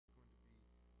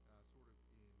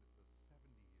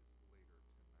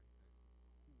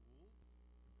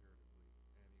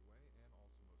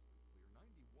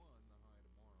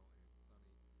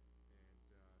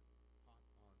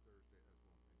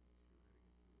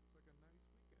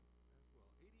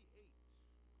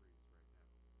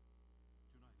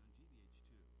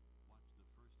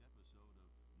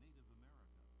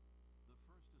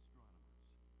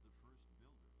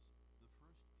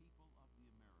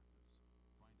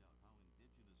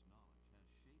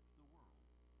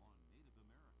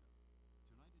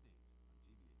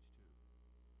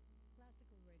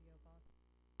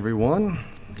Everyone.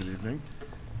 Good evening.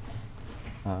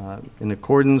 In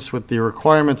accordance with the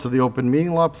requirements of the open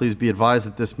meeting law, please be advised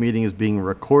that this meeting is being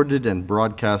recorded and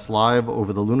broadcast live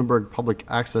over the Lunenburg Public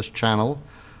Access channel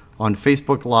on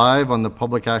Facebook Live on the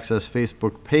Public Access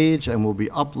Facebook page and will be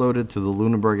uploaded to the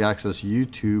Lunenburg Access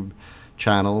YouTube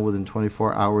channel within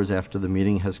 24 hours after the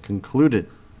meeting has concluded.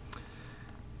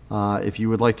 If you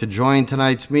would like to join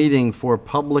tonight's meeting for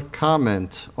public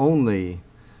comment only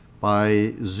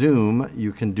by Zoom,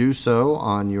 you can do so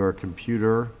on your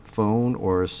computer, phone,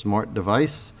 or smart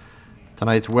device.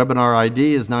 Tonight's webinar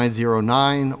ID is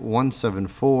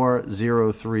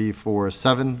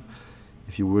 909-174-0347.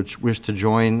 If you wish to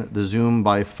join the Zoom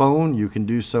by phone, you can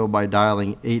do so by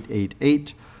dialing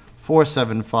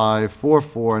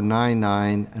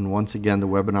 888-475-4499. And once again, the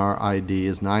webinar ID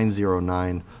is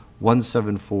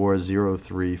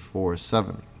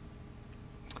 909-174-0347.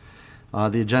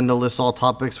 The agenda lists all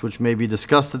topics which may be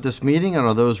discussed at this meeting and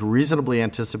are those reasonably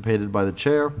anticipated by the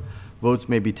chair. Votes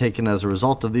may be taken as a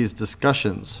result of these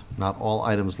discussions. Not all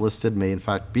items listed may in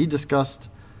fact be discussed,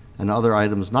 and other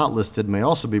items not listed may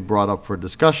also be brought up for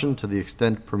discussion to the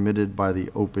extent permitted by the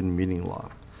open meeting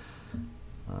law.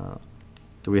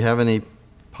 Do we have any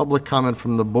public comment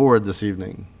from the board this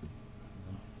evening?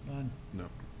 None. No.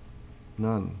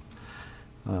 None.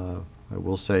 I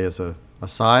will say as a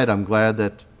aside, I'm glad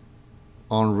that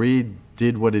Henri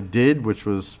did what it did, which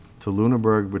was to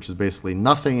Lunenburg, which is basically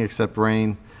nothing except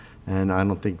rain, and I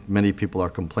don't think many people are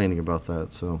complaining about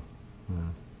that. So,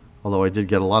 although I did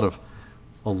get a lot of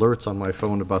alerts on my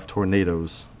phone about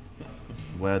tornadoes.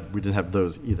 Glad we didn't have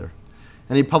those either.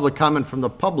 Any public comment from the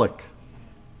public?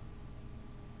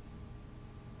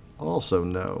 Also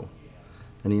no.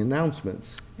 Any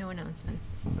announcements? No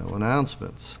announcements. No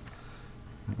announcements.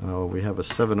 We have a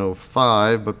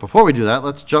 7:05, but before we do that,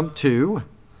 let's jump to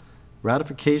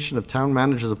ratification of town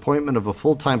manager's appointment of a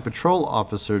full-time patrol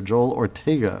officer, Joel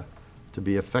Ortega, to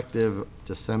be effective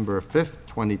December 5th,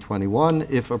 2021,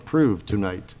 if approved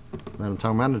tonight. Madam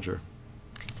Town Manager.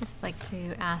 Just like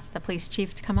to ask the police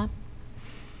chief to come up.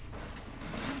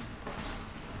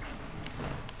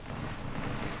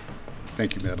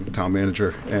 Thank you, Madam Town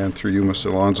Manager, and through you,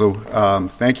 Mr. Alonso.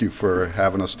 Thank you for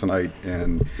having us tonight.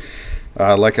 And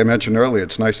like I mentioned earlier,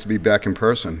 it's nice to be back in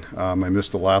person. I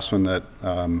missed the last one that,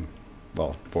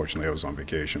 well, fortunately I was on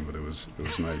vacation, but it was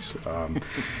nice.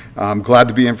 I'm glad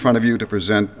to be in front of you to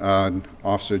present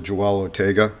Officer Joel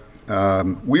Ortega.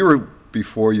 We were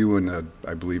before you in,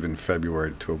 I believe, in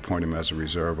February to appoint him as a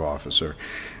reserve officer.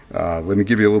 Let me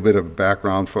give you a little bit of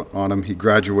background on him. He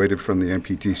graduated from the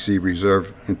NPTC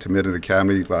Reserve Intermediate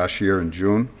Academy last year in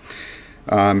June.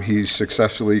 He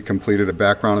successfully completed a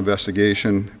background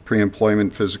investigation,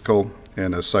 pre-employment physical,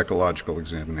 and a psychological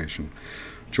examination.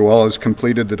 Joel has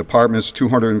completed the department's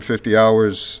 250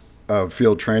 hours of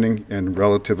field training in a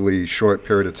relatively short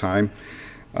period of time.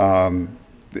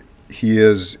 He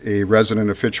is a resident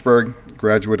of Fitchburg,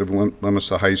 graduate of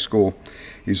Leominster High School.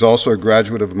 He's also a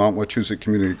graduate of Mount Wachusett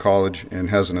Community College and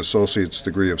has an associate's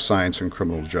degree of science in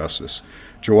criminal justice.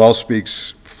 Joel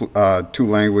speaks two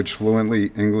languages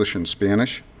fluently, English and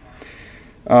Spanish.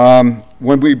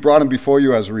 When we brought him before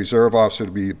you as a reserve officer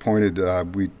to be appointed,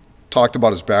 we talked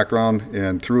about his background,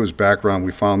 and through his background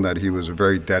we found that he was a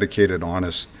very dedicated,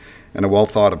 honest, and a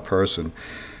well-thought-of person.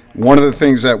 One of the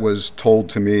things that was told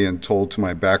to me and told to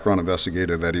my background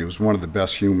investigator that he was one of the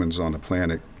best humans on the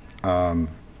planet.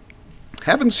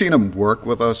 Haven't seen him work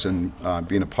with us and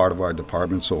being a part of our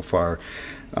department so far.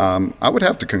 I would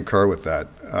have to concur with that.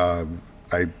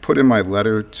 I put in my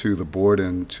letter to the board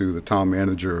and to the town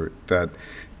manager that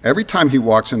every time he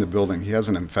walks in the building, he has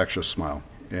an infectious smile,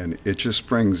 and it just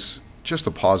brings just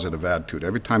a positive attitude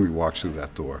every time he walks through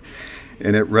that door,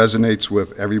 and it resonates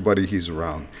with everybody he's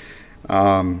around.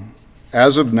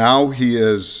 As of now,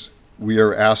 we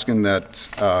are asking that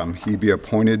he be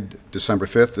appointed December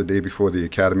 5th, the day before the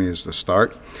academy is to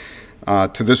start.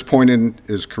 To this point in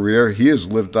his career, he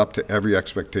has lived up to every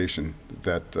expectation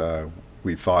that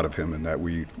we thought of him and that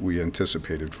we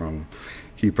anticipated from him.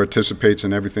 He participates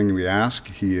in everything we ask.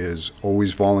 He is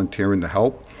always volunteering to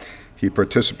help. He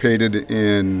participated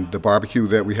in the barbecue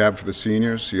that we have for the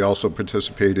seniors. He also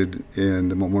participated in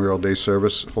the Memorial Day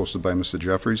service hosted by Mr.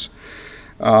 Jeffries.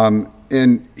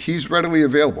 And he's readily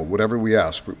available, whatever we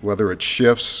ask, whether it's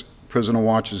shifts, prisoner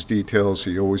watches, details,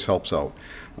 he always helps out.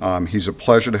 He's a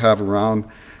pleasure to have around.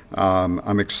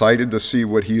 I'm excited to see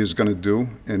what he is going to do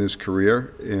in his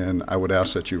career, and I would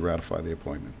ask that you ratify the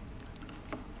appointment.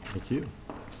 Thank you.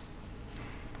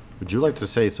 Would you like to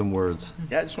say some words?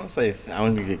 Yeah, I just want to say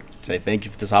thank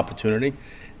you for this opportunity.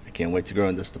 I can't wait to grow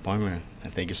in this department,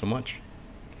 and thank you so much.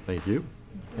 Thank you.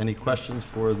 Any questions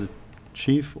for the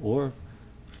chief or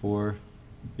for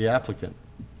the applicant?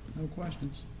 No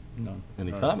questions. None.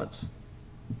 Any comments?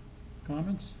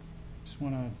 Comments? Just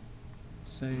want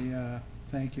to say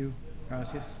thank you,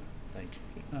 gracias, Thank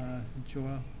you.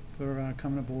 Joel, for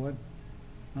coming aboard.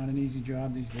 Not an easy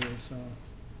job these days, so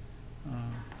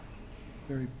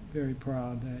very, very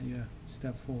proud that you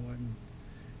stepped forward and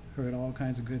heard all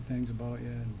kinds of good things about you,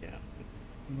 and Yeah.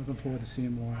 I'm looking forward to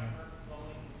seeing more.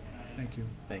 Thank you.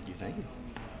 Thank you. Thank you.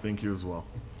 Thank you as well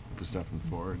for stepping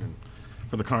forward and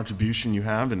for the contribution you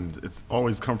have. And it's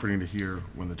always comforting to hear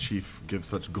when the chief gives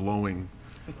such glowing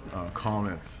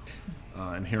comments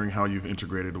and hearing how you've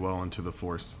integrated well into the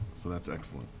force. So that's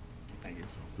excellent. Thank you.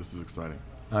 So this is exciting.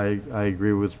 I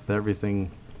agree with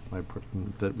everything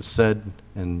that was said,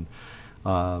 and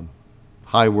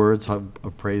high words of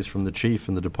praise from the chief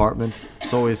and the department.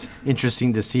 It's always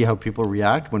interesting to see how people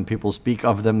react when people speak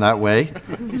of them that way.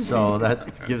 So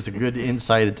that gives a good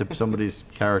insight into somebody's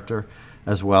character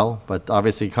as well. But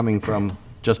obviously, coming from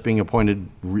just being appointed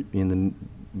in the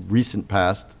recent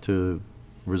past to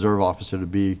reserve officer to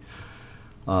be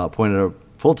appointed a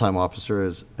full-time officer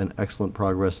is an excellent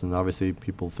progress, and obviously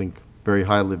people think very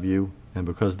highly of you, and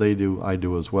because they do, I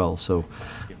do as well. So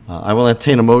I will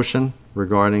entertain a motion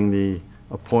regarding the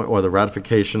the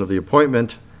ratification of the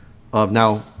appointment of,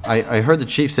 now, I heard the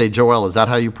chief say Joel, is that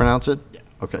how you pronounce it? Yeah.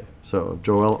 Okay, so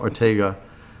Joel Ortega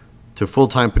to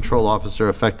full-time patrol officer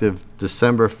effective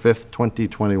December 5th,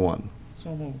 2021.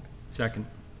 So moved. Second.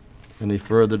 Any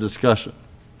further discussion?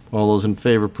 All those in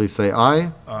favor, please say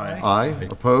aye. Aye. Aye.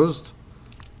 Opposed?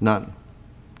 None.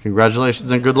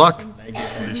 Congratulations and good luck.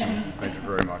 Congratulations. Thank you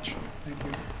very much. Thank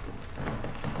you.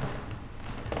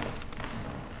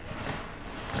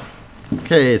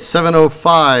 Okay, it's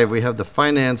 7:05. We have the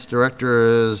Finance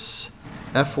Director's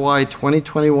FY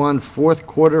 2021 fourth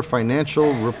quarter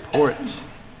financial report.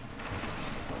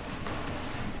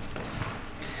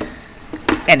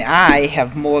 And I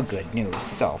have more good news,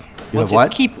 so You we'll have just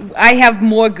what? keep. I have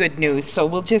more good news, so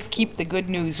we'll just keep the good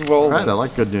news All right, I rolling.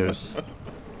 like good news.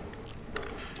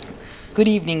 Good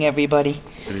evening, everybody.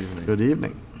 Good evening. Good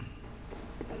evening.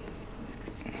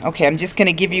 Okay, I'm just going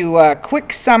to give you a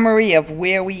quick summary of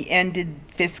where we ended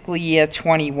fiscal year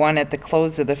 21 at the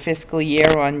close of the fiscal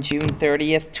year on June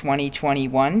 30th,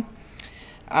 2021.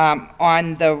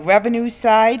 On the revenue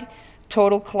side,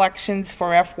 total collections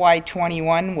for FY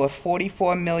 21 were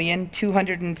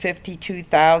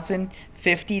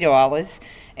 $44,252,050,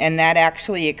 and that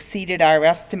actually exceeded our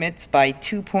estimates by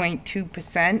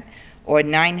 2.2%, or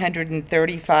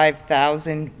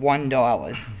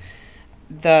 $935,001.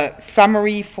 The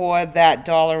summary for that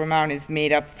dollar amount is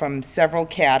made up from several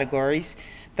categories.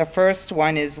 The first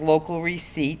one is local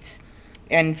receipts.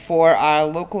 And for our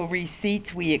local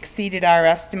receipts, we exceeded our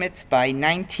estimates by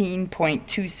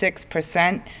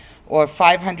 19.26%, or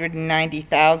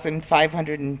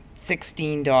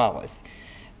 $590,516.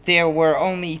 There were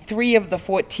only 3 of the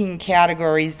 14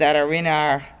 categories that are in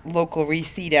our local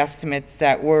receipt estimates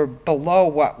that were below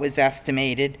what was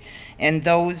estimated, and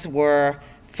those were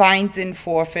fines and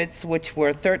forfeits, which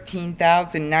were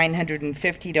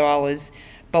 $13,950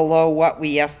 below what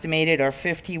we estimated, or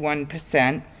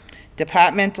 51%.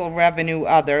 Departmental revenue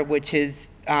other, which is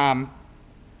our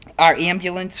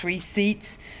ambulance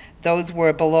receipts, those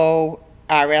were below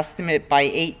our estimate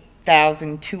by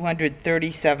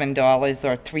 $8,237,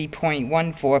 or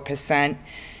 3.14%.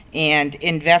 And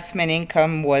investment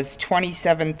income was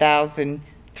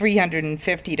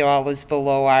 $27,350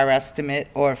 below our estimate,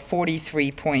 or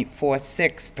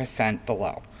 43.46%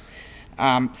 below.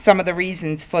 Some of the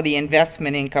reasons for the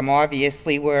investment income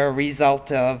obviously were a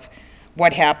result of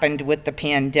what happened with the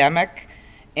pandemic,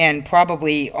 and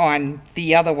probably on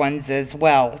the other ones as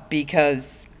well,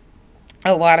 because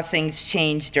a lot of things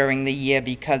changed during the year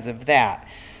because of that.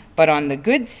 But on the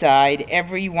good side,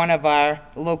 every one of our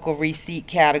local receipt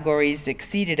categories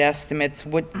exceeded estimates,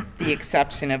 with the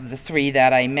exception of the 3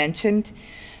 that I mentioned.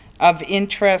 Of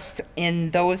interest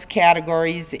in those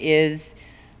categories is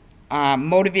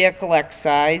motor vehicle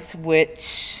excise,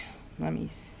 which, let me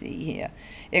see here,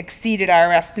 exceeded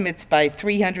our estimates by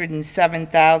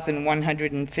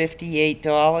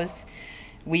 $307,158.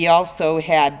 We also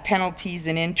had penalties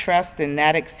and interest, and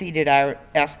that exceeded our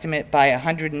estimate by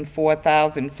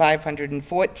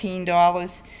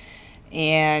 $104,514.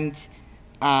 And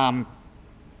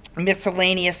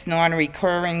miscellaneous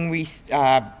non-recurring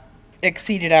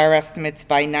exceeded our estimates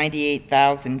by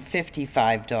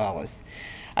 $98,055.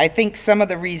 I think some of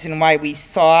the reason why we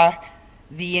saw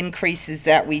the increases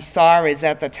that we saw is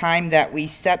at the time that we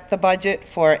set the budget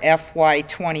for FY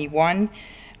 21,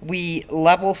 We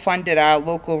level funded our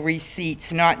local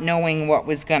receipts, not knowing what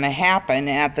was going to happen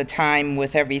at the time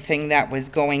with everything that was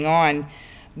going on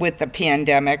with the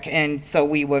pandemic, and so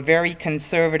we were very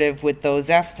conservative with those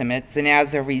estimates, and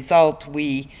as a result,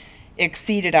 we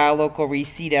exceeded our local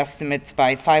receipt estimates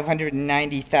by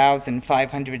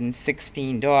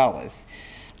 $590,516.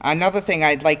 Another thing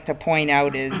I'd like to point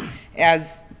out is,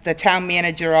 as the town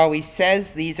manager always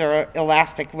says, these are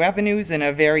elastic revenues and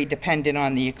are very dependent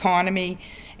on the economy,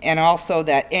 and also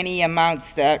that any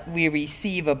amounts that we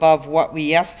receive above what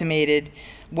we estimated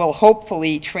will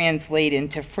hopefully translate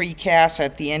into free cash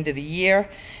at the end of the year,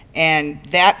 and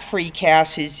that free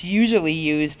cash is usually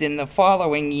used in the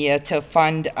following year to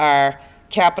fund our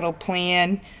capital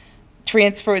plan,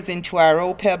 transfers into our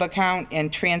OPEB account,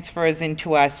 and transfers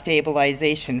into our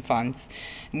stabilization funds.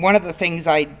 One of the things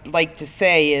I'd like to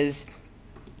say is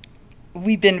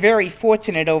we've been very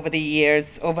fortunate over the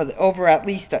years, over at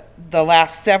least the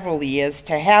last several years,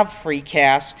 to have free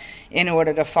cash in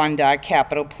order to fund our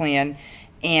capital plan.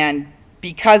 And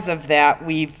because of that,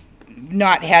 we've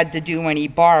not had to do any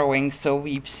borrowing, so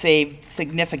we've saved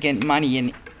significant money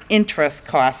in interest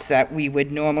costs that we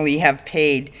would normally have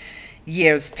paid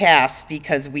years past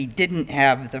because we didn't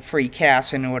have the free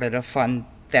cash in order to fund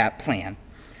that plan.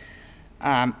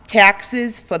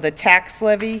 Taxes for the tax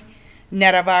levy,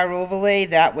 net of our overlay,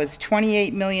 that was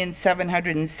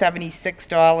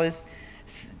 $28,776.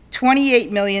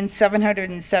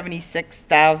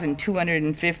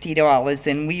 $28,776,250,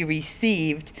 and we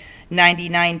received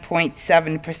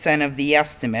 99.7% of the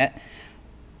estimate.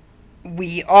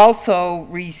 We also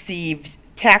received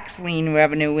tax lien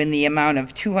revenue in the amount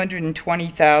of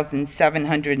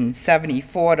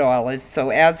 $220,774. So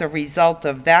as a result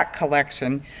of that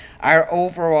collection, our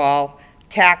overall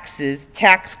tax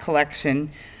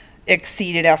collection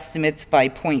exceeded estimates by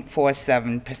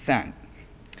 0.47%.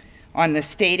 On the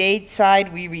state aid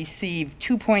side, we received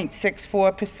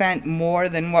 2.64% more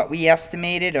than what we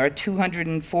estimated, or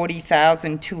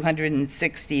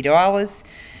 $240,260.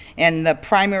 And the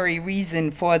primary reason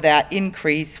for that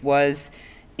increase was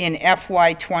in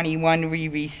FY21, we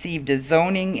received a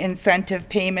zoning incentive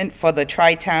payment for the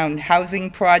Tri-Town housing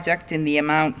project in the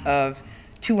amount of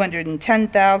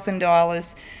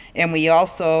 $210,000. And we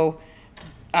also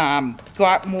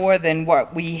got more than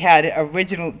what we had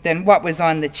than what was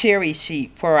on the cherry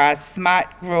sheet for our Smart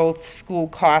Growth School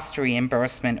Cost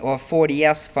Reimbursement, or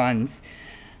 40S funds,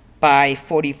 by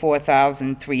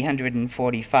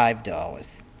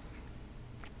 $44,345.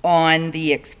 On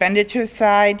the expenditure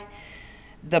side,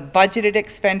 the budgeted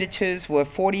expenditures were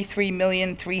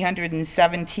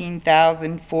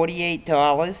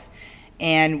 $43,317,048,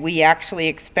 and we actually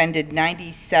expended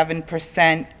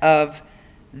 97% of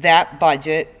that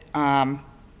budget. The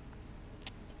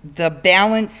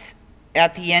balance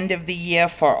at the end of the year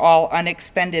for all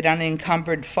unexpended,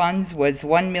 unencumbered funds was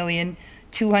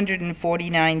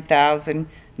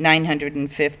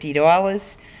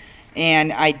 $1,249,950.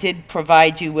 And I did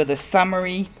provide you with a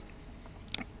summary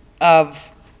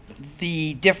of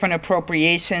the different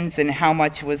appropriations and how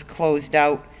much was closed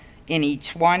out in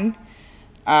each one.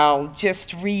 I'll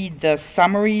just read the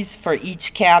summaries for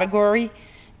each category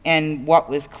and what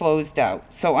was closed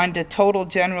out. So under total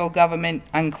general government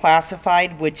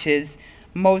unclassified, which is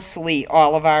mostly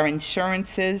all of our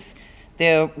insurances,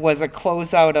 there was a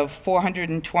closeout of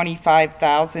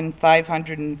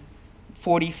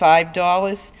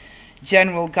 $425,545.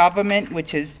 General government,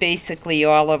 which is basically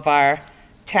all of our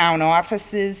town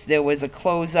offices, there was a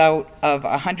closeout of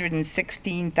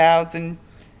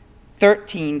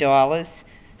 $116,013.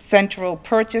 Central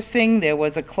purchasing, there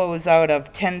was a closeout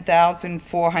of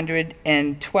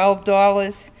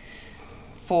 $10,412.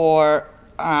 For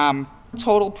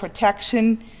total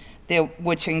protection,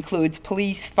 which includes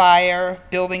police, fire,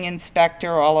 building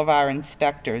inspector, all of our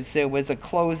inspectors, there was a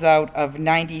closeout of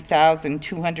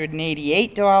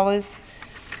 $90,288.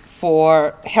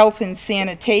 For health and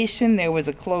sanitation, there was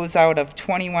a closeout of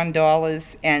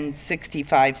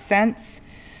 $21.65.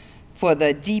 For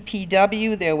the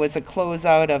DPW, there was a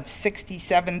closeout of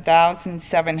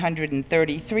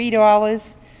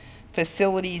 $67,733.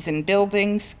 Facilities and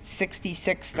buildings,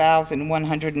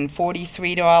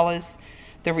 $66,143.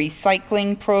 The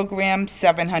recycling program,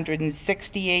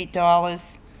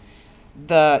 $768.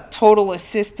 The total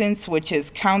assistance, which is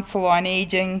Council on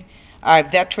Aging, our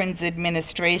Veterans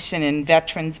Administration and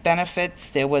Veterans Benefits,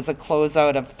 there was a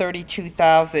closeout of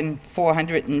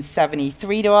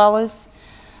 $32,473.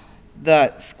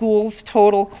 The school's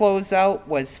total closeout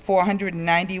was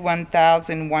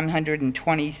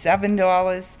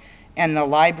 $491,127, and the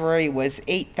library was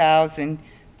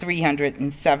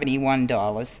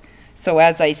 $8,371. So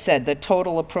as I said, the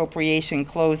total appropriation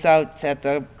closeouts at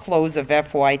the close of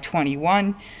FY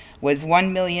 '21 was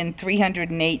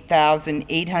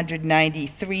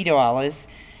 $1,308,893.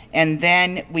 And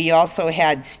then we also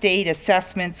had state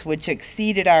assessments which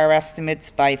exceeded our estimates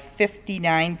by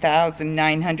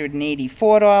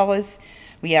 $59,984.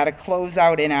 We had a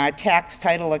closeout in our tax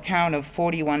title account of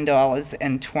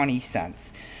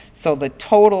 $41.20. So the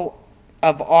total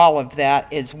of all of that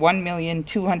is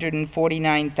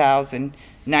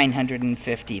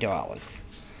 $1,249,950.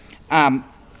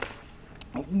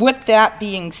 With that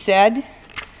being said,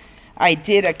 I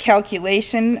did a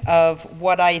calculation of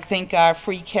what I think our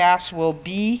free cash will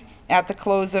be at the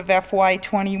close of FY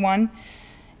 '21.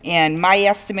 And my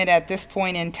estimate at this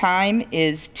point in time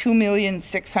is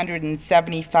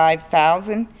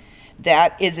 $2,675,000.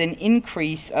 That is an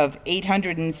increase of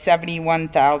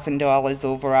 $871,000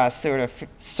 over our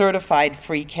certified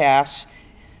free cash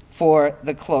for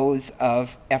the close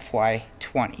of FY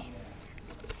 '20.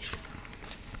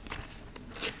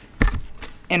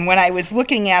 And when I was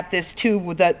looking at this too,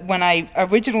 when I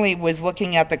originally was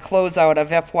looking at the closeout of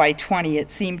FY '20, it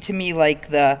seemed to me like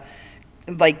the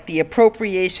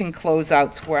appropriation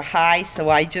closeouts were high, so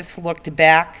I just looked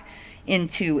back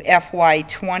into FY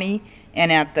 '20,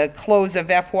 and at the close of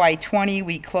FY '20,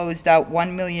 we closed out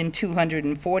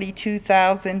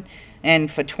 $1,242,000,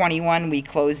 and for '21, we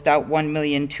closed out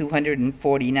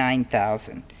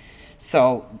 $1,249,000.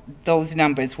 So those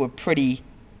numbers were pretty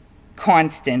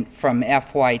constant from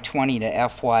FY '20 to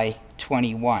FY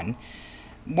 '21.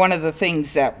 One of the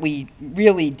things that we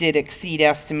really did exceed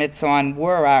estimates on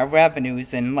were our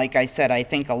revenues, and like I said, I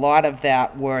think a lot of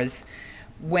that was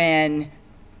when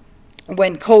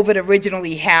COVID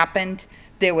originally happened,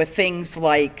 there were things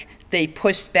like they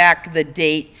pushed back the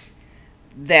dates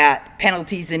that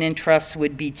penalties and interest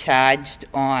would be charged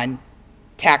on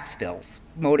tax bills,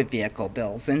 motor vehicle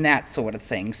bills, and that sort of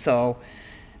thing. So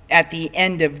at the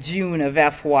end of June of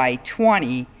FY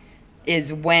 '20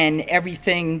 is when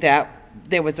everything that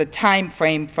there was a time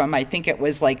frame from, I think it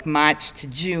was like March to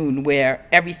June, where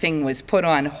everything was put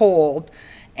on hold,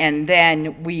 and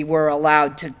then we were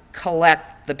allowed to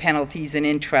collect the penalties and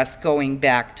interest going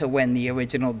back to when the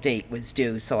original date was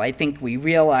due. So I think we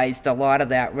realized a lot of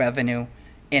that revenue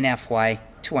in FY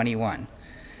 '21.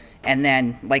 And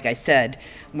then, like I said,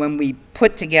 when we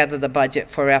put together the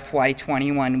budget for FY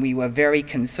 '21, we were very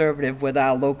conservative with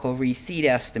our local receipt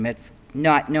estimates,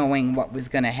 not knowing what was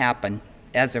going to happen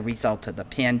as a result of the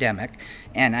pandemic.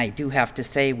 And I do have to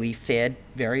say we fared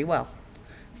very well.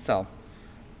 So,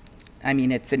 I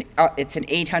mean, it's an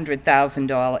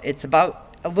 $800,000, it's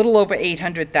about a little over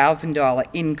 $800,000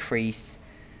 increase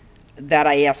that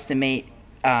I estimate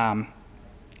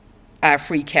our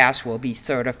free cash will be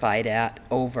certified at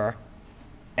over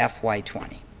FY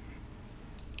 '20.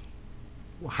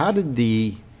 How did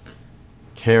the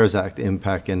CARES Act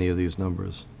impact any of these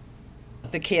numbers?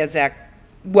 The CARES Act,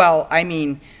 well, I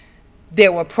mean,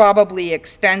 there were probably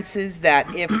expenses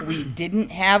that if we didn't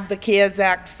have the CARES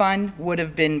Act fund would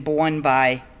have been borne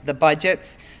by the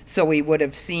budgets, so we would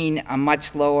have seen a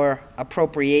much lower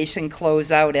appropriation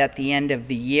closeout at the end of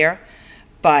the year.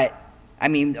 But I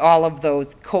mean, all of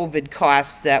those COVID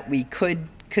costs that we could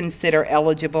consider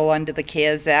eligible under the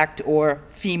CARES Act or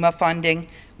FEMA funding,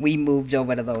 we moved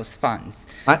over to those funds.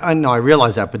 I know, I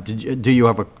realize that, but did you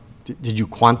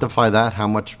quantify that, how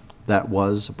much that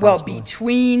was approximately? Well,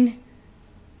 between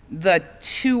the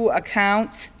two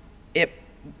accounts,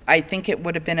 I think it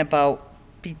would have been about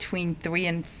between $300,000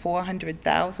 and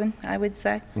 $400,000, I would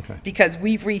say. Okay. Because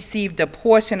we've received a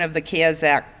portion of the CARES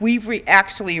Act. We've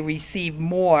actually received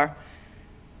more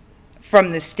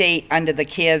from the state under the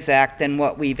CARES Act than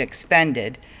what we've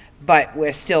expended, but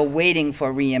we're still waiting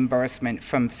for reimbursement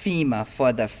from FEMA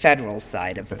for the federal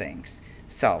side of things.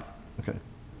 So, Okay.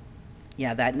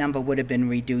 yeah, that number would have been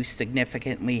reduced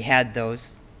significantly had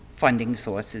those funding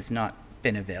sources not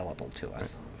been available to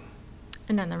us.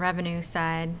 And on the revenue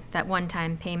side, that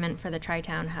one-time payment for the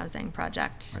Tri-Town housing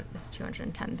project Right. is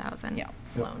 $210,000 Yeah.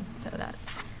 loan. So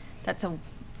that's a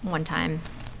one-time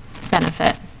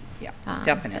benefit. Yeah, that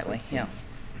definitely, would see. yeah.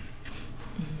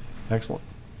 Excellent.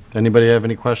 Anybody have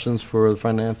any questions for the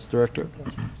finance director?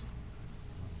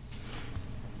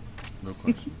 No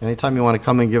question. Anytime you want to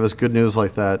come and give us good news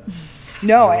like that,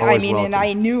 No, You're I always mean, and welcome.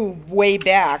 I knew way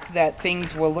back that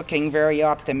things were looking very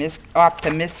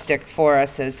optimistic for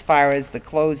us as far as the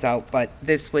closeout, but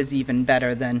this was even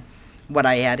better than what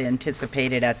I had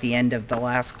anticipated at the end of the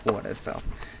last quarter, so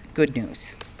good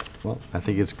news. well, I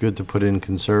think it's good to put in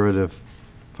conservative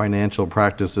financial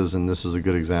practices, and this is a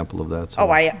good example of that. So, Oh,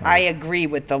 I agree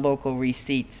with the local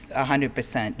receipts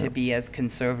 100%, to be as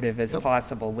conservative as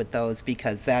possible with those,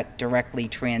 because that directly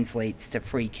translates to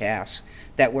free cash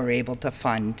that we're able to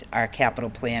fund our capital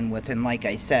plan with. And like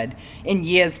I said, in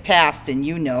years past, and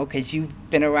you know, because you've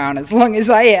been around as long as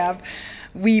I have,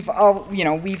 we've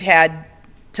had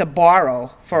to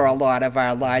borrow for a lot of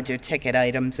our larger ticket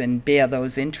items and bear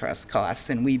those interest costs.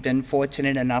 And we've been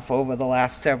fortunate enough over the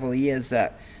last several years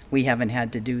that we haven't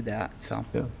had to do that, so.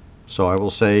 Yeah. So I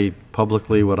will say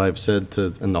publicly what I've said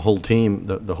to, and the whole team,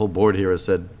 the whole board here has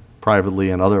said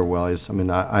privately and otherwise. I mean,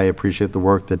 I appreciate the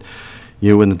work that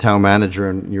you and the town manager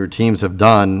and your teams have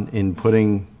done in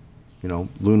putting,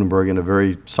 Lunenburg in a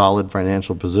very solid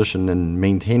financial position and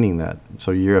maintaining that,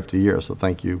 so year after year. So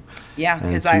thank you. Yeah, And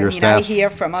because to your I staff. hear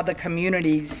from other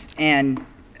communities, and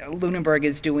Lunenburg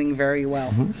is doing very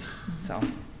well, so.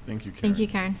 Thank you, Karen. Thank you,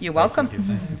 Karen. You're welcome.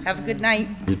 Have a good night.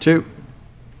 You too.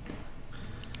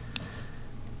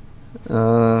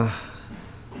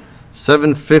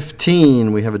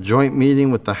 7:15, we have a joint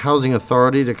meeting with the Housing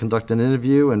Authority to conduct an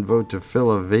interview and vote to fill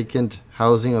a vacant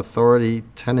Housing Authority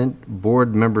tenant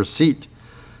board member seat.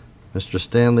 Mr.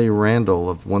 Stanley Randall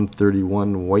of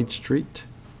 131 White Street.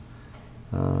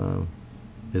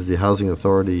 Is the Housing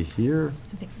Authority here?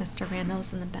 I think Mr.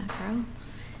 Randall's in the back row.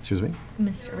 Excuse me?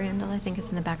 Mr. Randall, I think, is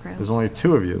in the back row. There's only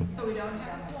two of you.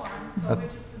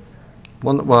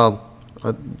 Well,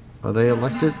 are they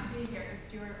elected?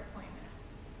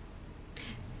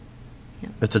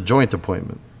 It's a joint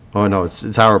appointment. Oh, no,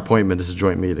 it's our appointment, it's a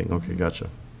joint meeting. Okay, gotcha.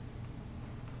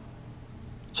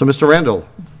 So, Mr. Randall,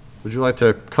 would you like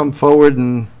to come forward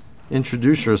and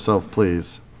introduce yourself,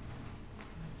 please?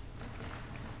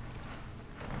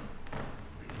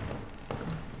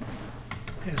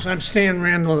 Yes, I'm Stan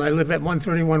Randall. I live at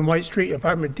 131 White Street,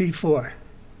 apartment D4.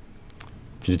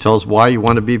 Can you tell us why you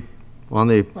want to be on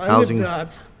the housing?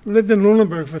 I've lived in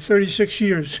Lunenburg for 36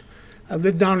 years. I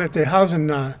lived down at the housing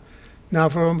now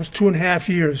for almost 2.5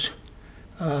 years.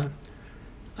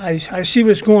 I see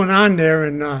what's going on there,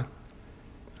 and I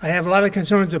have a lot of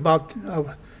concerns about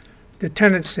the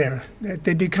tenants there.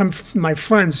 They become my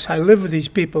friends. I live with these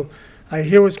people. I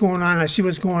hear what's going on. I see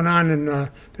what's going on, and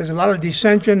there's a lot of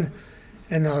dissension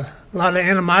and a lot of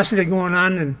animosity going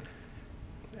on,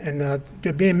 and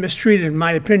they're being mistreated, in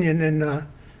my opinion, and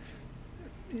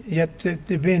yet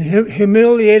they're being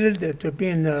humiliated, that they're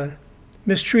being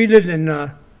mistreated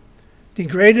and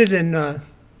degraded and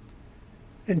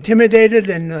intimidated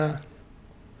and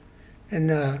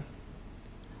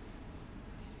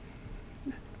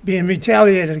being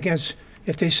retaliated against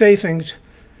if they say things.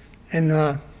 And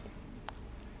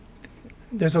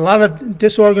there's a lot of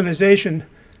disorganization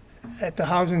at the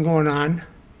housing going on.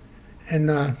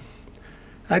 And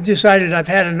I decided I've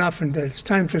had enough, and that it's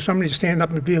time for somebody to stand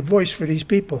up and be a voice for these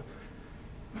people.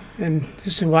 And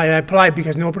this is why I applied,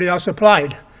 because nobody else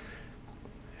applied.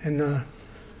 And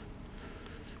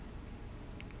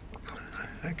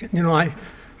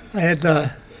I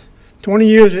had 20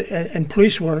 years in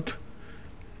police work,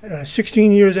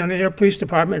 16 years in the Air Police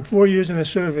Department, 4 years in the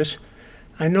service.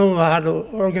 I know how to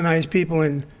organize people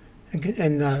and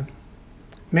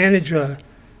manage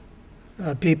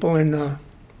people, and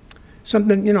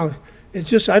something, it's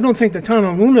just, I don't think the town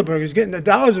of Lunenburg is getting the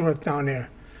dollars worth down there.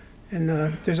 And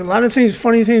there's a lot of things,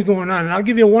 funny things going on. And I'll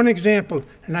give you one example,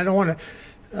 and I don't want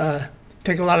to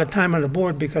take a lot of time on the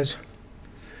board, because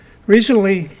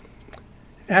recently,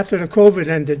 after the COVID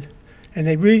ended, and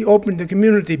they reopened the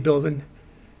community building,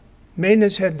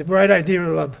 maintenance had the bright idea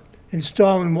of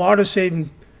installing water-saving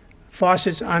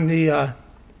faucets on the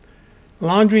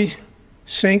laundry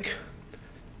sink,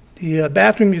 the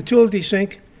bathroom utility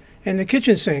sink, and the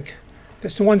kitchen sink.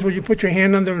 That's the ones where you put your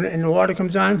hand under and the water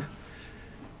comes on.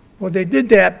 Well, they did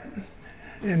that,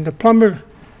 and the plumber,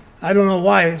 I don't know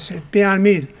why, it's beyond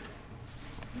me.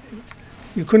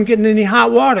 You couldn't get any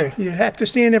hot water. You'd have to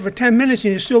stand there for 10 minutes,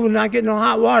 and you still would not get no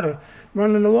hot water,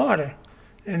 running the water.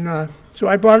 And so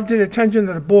I brought it to the attention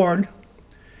of the board,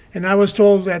 and I was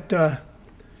told that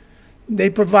they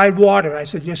provide water. I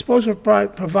said, you're supposed to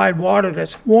provide water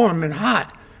that's warm and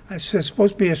hot. I said, it's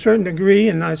supposed to be a certain degree,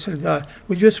 and I said,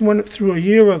 we just went through a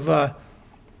year of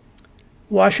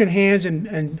washing hands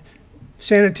and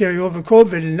sanitary over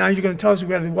COVID, and now you're going to tell us we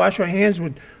got to wash our hands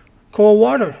with cold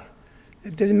water.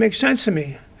 It doesn't make sense to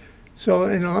me. So,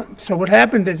 so what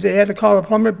happened is they had to call a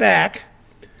plumber back,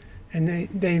 and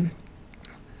they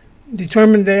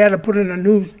determined they had to put in a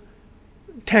new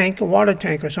tank, a water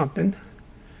tank or something.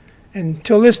 And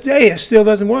till this day, it still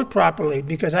doesn't work properly,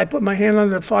 because I put my hand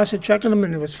under the faucet checking them,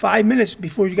 and it was 5 minutes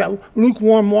before you got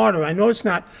lukewarm water. I know it's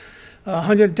not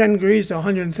 110 degrees to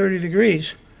 130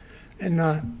 degrees, And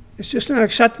it's just not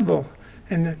acceptable.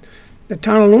 And the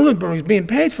town of Lunenburg is being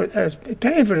paying for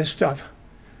this stuff.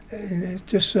 And it's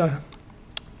just,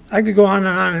 I could go on and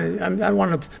on, and I don't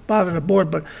want to bother the board,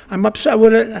 but I'm upset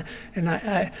with it, and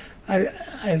I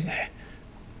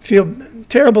feel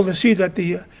terrible to see that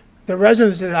the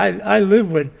residents that I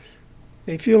live with,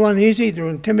 they feel uneasy, they're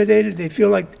intimidated, they feel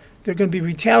like they're going to be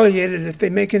retaliated if they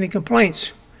make any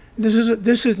complaints.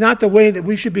 This is not the way that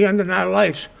we should be ending our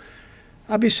lives.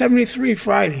 I'll be 73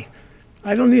 Friday.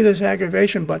 I don't need this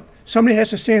aggravation, but somebody has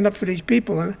to stand up for these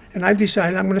people, and I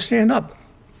decided I'm going to stand up.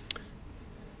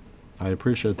 I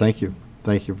appreciate it. Thank you.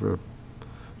 Thank you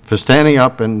for standing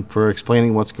up and for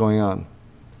explaining what's going on.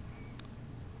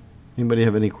 Anybody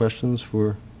have any questions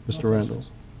for Mr. Randall?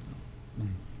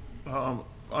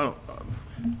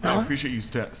 I appreciate you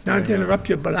standing Not to up. interrupt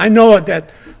you, but I know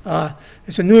that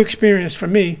it's a new experience for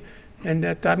me, and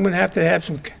that I'm going to have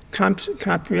some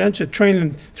comprehensive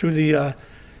training through the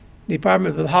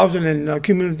Department of Housing and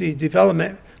Community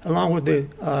Development, along with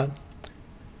the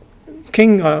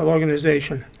King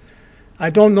organization. I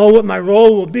don't know what my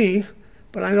role will be,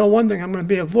 but I know one thing: I'm going to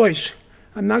be a voice.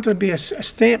 I'm not going to be a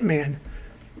stamp man,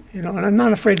 and I'm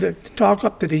not afraid to talk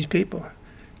up to these people.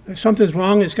 If something's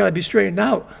wrong, it's got to be straightened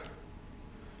out.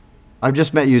 I've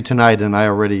just met you tonight, and I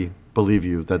already believe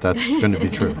you that that's going to be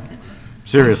true.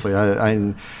 Seriously,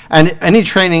 and any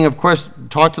training, of course,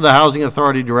 talk to the Housing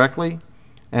Authority directly,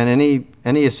 and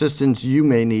any assistance you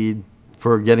may need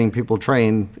for getting people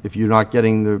trained if you're not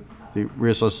getting the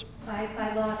resource. By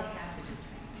law, they have to be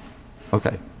trained.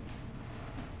 Okay.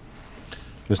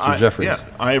 Mr. Jeffries. Yeah,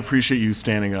 I appreciate you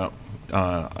standing up.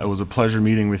 It was a pleasure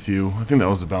meeting with you. I think that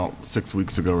was about 6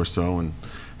 weeks ago or so, and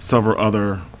several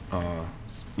other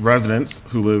residents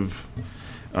who live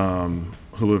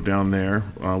down there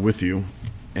with you.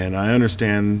 And I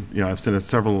understand, I've sent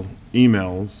several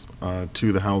emails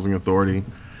to the Housing Authority,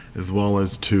 as well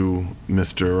as to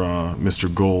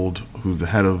Mr. Gold,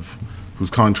 who's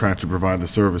contracted to provide the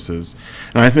services.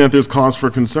 And I think that there's cause for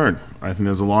concern. I think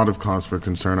there's a lot of cause for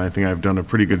concern. I think I've done a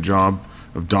pretty good job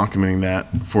of documenting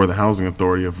that for the Housing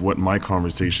Authority of what my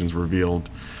conversations revealed.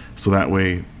 So that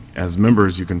way, as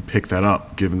members, you can pick that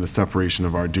up, given the separation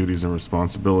of our duties and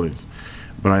responsibilities.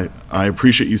 But I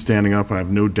appreciate you standing up. I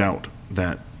have no doubt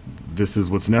that this is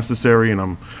what's necessary, and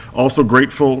I'm also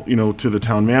grateful, to the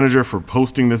town manager for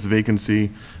posting this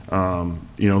vacancy,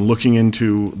 looking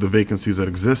into the vacancies that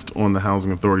exist on the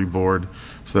Housing Authority Board,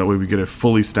 so that way we get a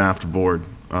fully staffed board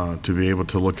to be able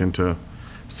to look into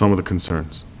some of the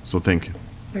concerns. So thank you.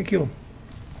 Thank you.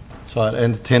 So I'd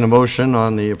entertain a motion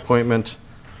on the appointment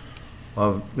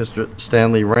of Mr.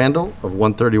 Stanley Randall of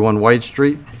 131 White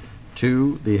Street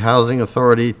to the Housing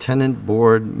Authority Tenant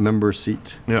Board member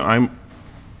seat. Yeah,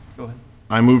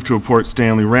 I move to appoint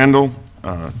Stanley Randall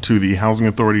to the Housing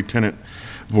Authority Tenant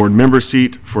Board member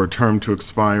seat for a term to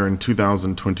expire in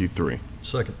 2023.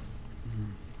 Second.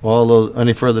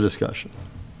 Any further discussion?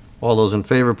 All those in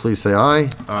favor, please say aye.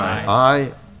 Aye.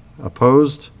 Aye.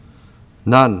 Opposed?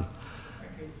 None.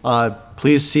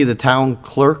 Please see the town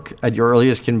clerk at your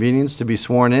earliest convenience to be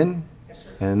sworn in. Yes, sir.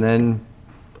 And then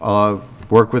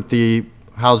work with the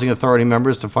Housing Authority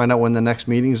members to find out when the next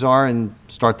meetings are and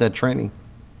start that training.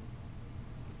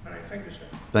 All right, thank you, sir.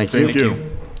 Thank you. Thank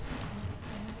you.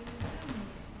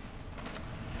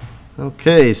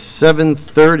 Okay,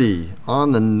 7:30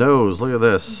 on the nose. Look at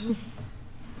this.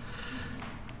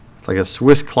 It's like a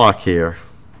Swiss clock here.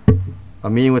 A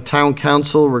meeting with Town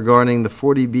Council regarding the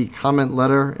 40B comment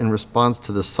letter in response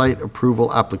to the site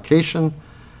approval application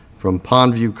from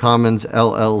Pondview Commons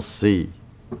LLC.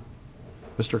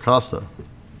 Mr. Costa.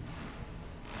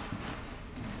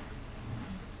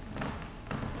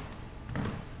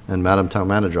 And Madam Town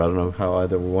Manager, I don't know how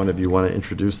either one of you want to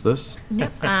introduce this.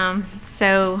 Yep.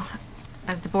 So,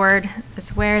 as the board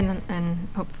is aware, and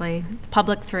hopefully the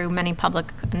public through many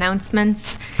public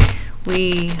announcements,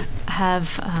 we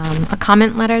have a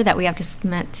comment letter that we have to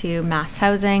submit to Mass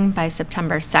Housing by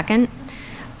September 2nd.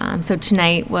 So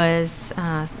tonight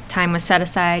time was set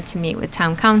aside to meet with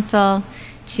Town Council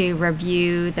to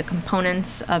review the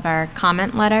components of our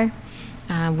comment letter.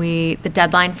 The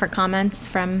deadline for comments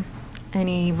from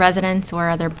any residents or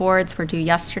other boards were due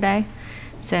yesterday,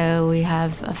 so we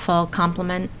have a full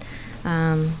complement.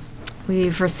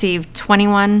 We've received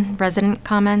 21 resident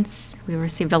comments. We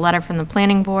received a letter from the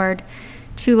Planning Board,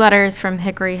 2 letters from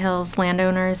Hickory Hills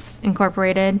Landowners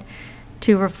Incorporated,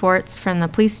 2 reports from the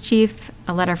Police Chief,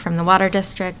 a letter from the Water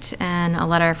District, and a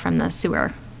letter from the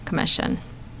Sewer Commission.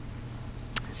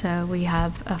 So we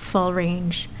have a full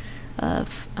range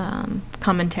of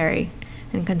commentary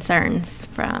and concerns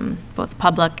from both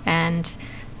public and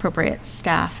appropriate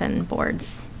staff and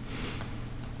boards.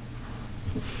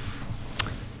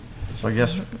 So I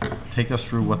guess take us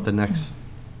through what the next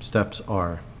steps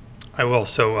are. I will.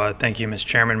 So thank you, Ms.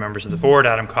 Chairman, members of the board,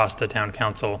 Adam Costa, Town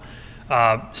Council.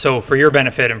 So for your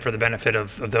benefit and for the benefit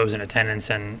of those in attendance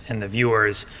and the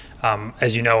viewers,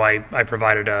 as you know, I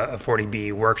provided a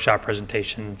 40B workshop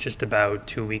presentation just about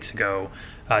 2 weeks ago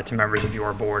to members of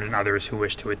your board and others who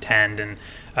wish to attend, and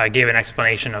gave an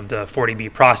explanation of the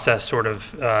 40B process sort of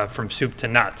from soup to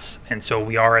nuts. And so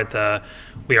we are at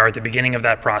the beginning of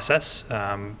that process.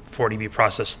 40B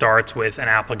process starts with an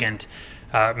applicant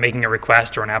making a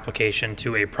request or an application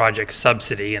to a project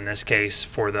subsidy, in this case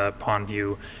for the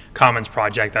Pondview Commons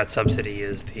project. That subsidy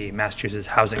is the Massachusetts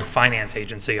Housing Finance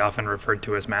Agency, often referred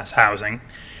to as Mass Housing.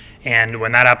 And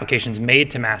when that application is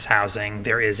made to Mass Housing,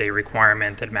 there is a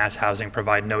requirement that Mass Housing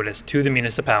provide notice to the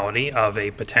municipality of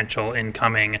a potential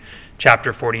incoming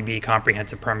Chapter 40B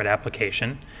comprehensive permit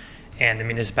application. And the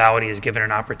municipality is given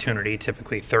an opportunity,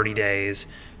 typically 30 days,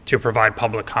 to provide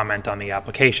public comment on the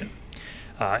application.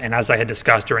 And as I had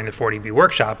discussed during the 40B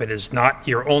workshop, it is not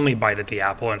your only bite at the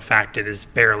apple. In fact, it is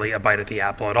barely a bite at the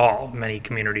apple at all. Many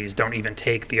communities don't even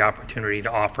take the opportunity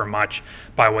to offer much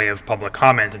by way of public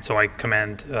comment. And so I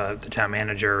commend the town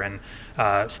manager and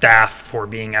staff for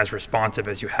being as responsive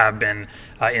as you have been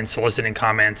in soliciting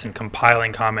comments and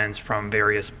compiling comments from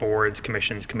various boards,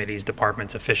 commissions, committees,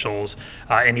 departments, officials,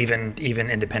 and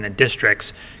even independent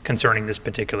districts concerning this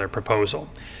particular proposal.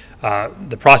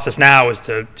 The process now is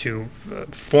to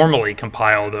formally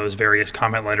compile those various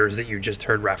comment letters that you just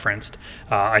heard referenced.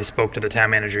 I spoke to the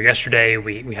town manager yesterday.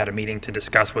 We had a meeting to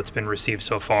discuss what's been received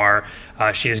so far.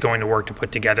 She is going to work to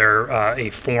put together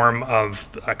a form of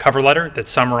a cover letter that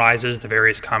summarizes the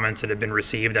various comments that have been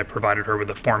received. I provided her with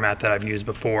a format that I've used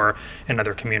before in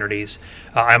other communities.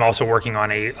 I'm also working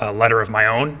on a letter of my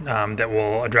own that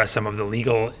will address some of the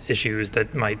legal issues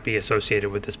that might be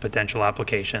associated with this potential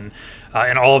application.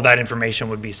 And all of that information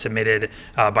would be submitted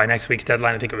by next week's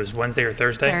deadline. I think it was Wednesday or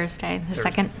Thursday? Thursday, the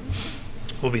 2nd.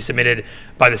 Will be submitted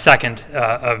by the 2nd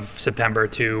of September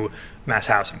to Mass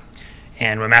Housing.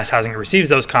 And when Mass Housing receives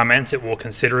those comments, it will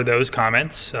consider those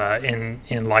comments in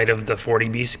light of the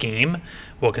 40B scheme.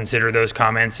 We'll consider those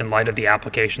comments in light of the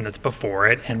application that's before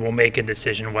it, and we'll make a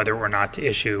decision whether or not to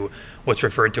issue what's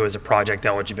referred to as a project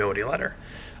eligibility letter.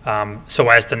 So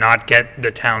as to not get the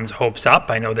town's hopes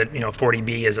up. I know that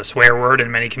 40B is a swear word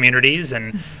in many communities,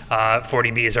 and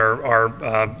 40Bs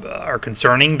are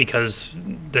concerning because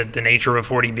the nature of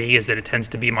 40B is that it tends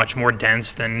to be much more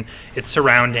dense than its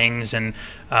surroundings, and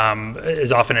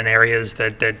is often in areas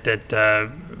that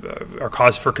are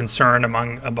cause for concern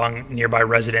among nearby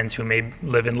residents who may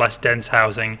live in less dense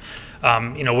housing.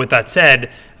 With that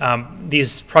said,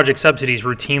 these project subsidies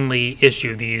routinely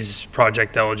issue these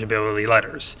project eligibility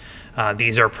letters.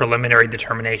 These are preliminary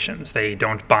determinations. They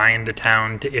don't bind the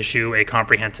town to issue a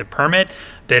comprehensive permit.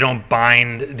 They don't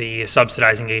bind the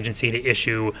subsidizing agency to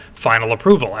issue final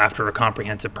approval after a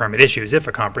comprehensive permit issues, if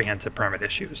a comprehensive permit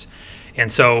issues. And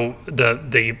so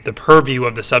the purview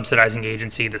of the subsidizing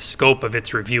agency, the scope of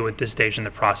its review at this stage in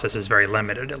the process is very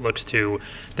limited. It looks to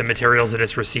the materials that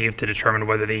it's received to determine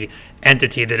whether the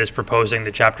entity that is proposing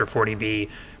the Chapter 40B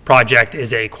project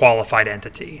is a qualified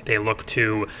entity. They look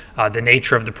to the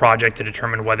nature of the project to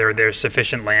determine whether there's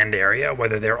sufficient land area,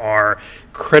 whether there are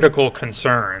critical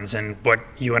concerns, and what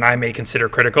you and I may consider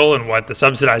critical and what the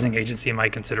subsidizing agency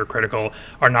might consider critical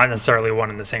are not necessarily one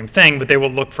and the same thing, but they will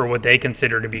look for what they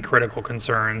consider to be critical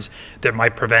concerns that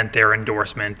might prevent their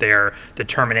endorsement, their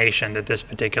determination that this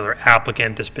particular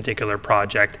applicant, this particular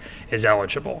project is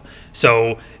eligible.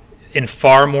 So in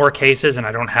far more cases, and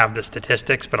I don't have the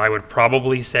statistics, but I would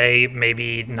probably say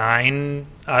maybe 9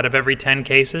 out of every 10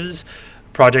 cases,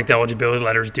 project eligibility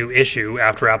letters do issue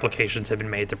after applications have been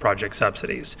made to project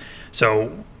subsidies.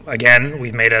 So again,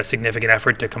 we've made a significant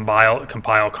effort to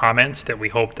compile comments that we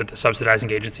hope that the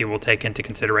subsidizing agency will take into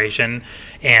consideration,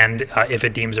 and if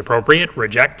it deems appropriate,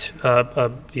 reject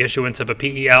the issuance of a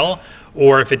PEL,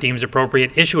 or if it deems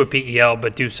appropriate, issue a PEL,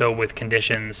 but do so with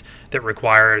conditions that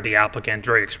require the applicant,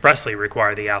 very expressly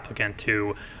require the applicant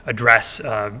to address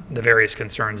the various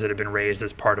concerns that have been raised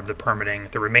as part of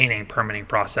the remaining permitting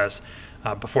process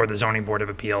before the Zoning Board of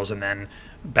Appeals, and then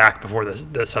back before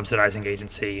the subsidizing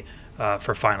agency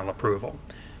for final approval.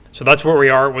 So that's where we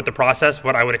are with the process.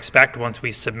 What I would expect once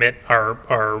we submit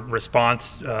our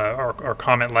response, our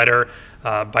comment letter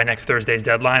by next Thursday's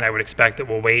deadline, I would expect that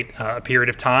we'll wait a period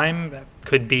of time. That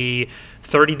could be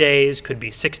 30 days, could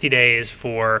be 60 days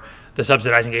for the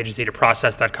subsidizing agency to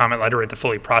process that comment letter and to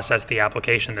fully process the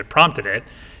application that prompted it,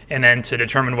 and then to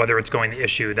determine whether it's going to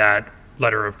issue that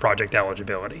letter of project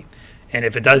eligibility. And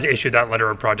if it does issue that letter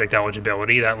of project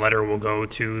eligibility, that letter will go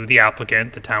to the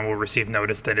applicant. The town will receive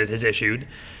notice that it has issued.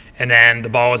 And then the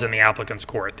ball is in the applicant's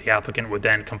court. The applicant would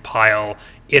then compile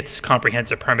its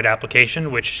comprehensive permit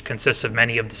application, which consists of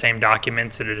many of the same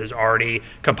documents that it has already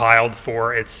compiled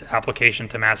for its application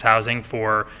to Mass Housing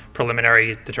for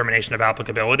preliminary determination of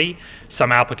applicability.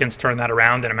 Some applicants turn that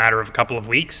around in a matter of a couple of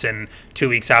weeks, and 2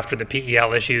 weeks after the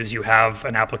PEL issues, you have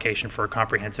an application for a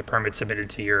comprehensive permit submitted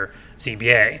to your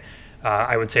ZBA.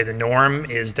 I would say the norm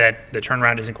is that the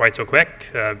turnaround isn't quite so quick,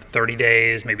 30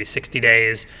 days, maybe 60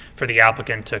 days for the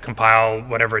applicant to compile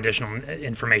whatever additional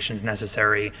information is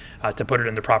necessary to put it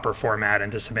in the proper format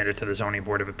and to submit it to the Zoning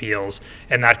Board of Appeals.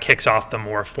 And that kicks off the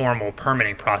more formal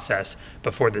permitting process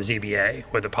before the ZBA,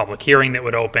 with a public hearing that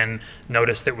would open,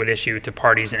 notice that would issue to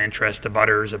parties in interest,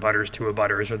 abutters to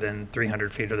abutters within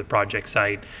 300 feet of the project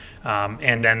site,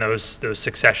 and then those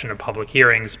succession of public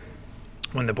hearings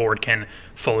when the board can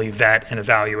fully vet and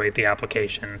evaluate the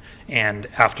application, and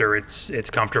after it's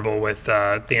comfortable with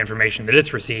the information that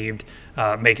it's received,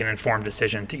 make an informed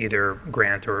decision to either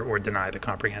grant or deny the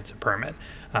comprehensive permit.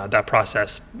 That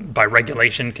process, by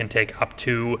regulation, can take up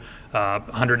to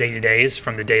 180 days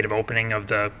from the date of opening of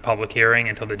the public hearing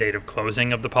until the date of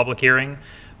closing of the public hearing.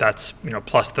 That's,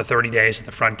 plus the 30 days at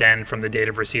the front end from the date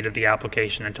of receipt of the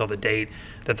application until the date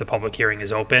that the public hearing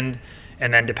is opened.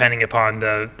 And then depending upon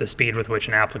the speed with which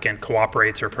an applicant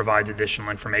cooperates or provides additional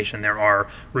information, there are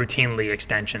routinely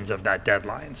extensions of that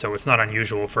deadline. So it's not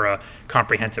unusual for a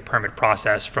comprehensive permit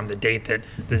process from the date that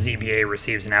the ZBA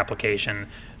receives an application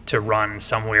to run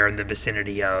somewhere in the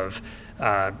vicinity of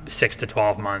 6 to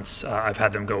 12 months. I've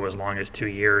had them go as long as 2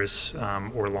 years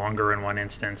or longer in one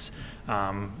instance.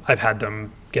 I've had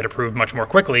them get approved much more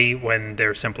quickly when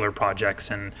they're simpler projects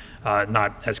and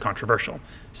not as controversial.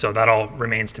 So that all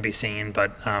remains to be seen,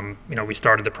 but we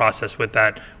started the process with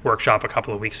that workshop a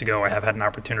couple of weeks ago. I have had an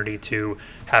opportunity to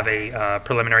have a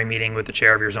preliminary meeting with the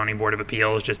chair of your Zoning Board of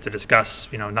Appeals just to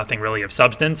discuss, nothing really of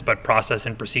substance, but process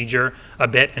and procedure a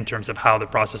bit in terms of how the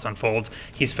process unfolds.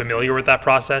 He's familiar with that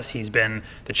process. He's been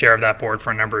the chair of that board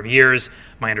for a number of years.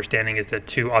 My understanding is that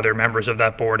 2 other members of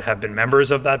that board have been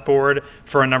members of that board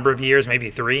for a number of years,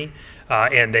 maybe 3.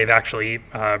 And they've actually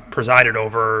presided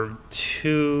over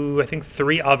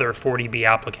 3 other 40B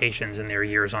applications in their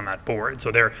years on that board.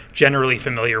 So they're generally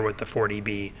familiar with the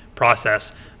 40B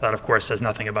process. That, of course, says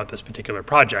nothing about this particular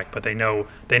project, but they know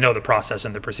the process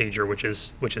and the procedure, which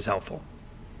is helpful.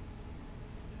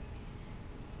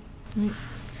 I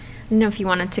don't know if you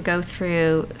wanted to go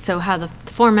through, so how the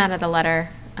format of the letter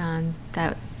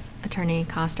that Attorney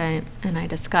Costa and I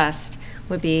discussed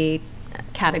would be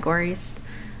categories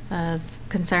of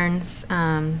concerns.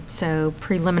 So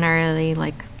preliminarily,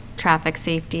 like traffic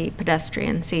safety,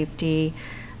 pedestrian safety,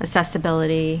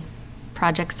 accessibility,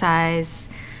 project size,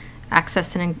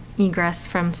 access and egress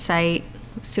from site,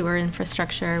 sewer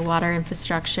infrastructure, water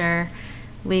infrastructure,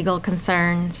 legal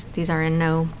concerns. These are in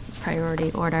no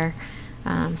priority order.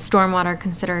 Stormwater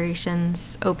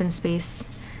considerations, open space,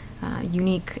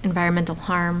 unique environmental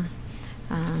harm.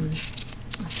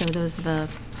 So those are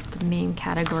the main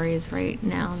categories right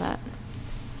now that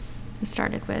we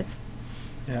started with.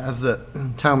 Yeah, as the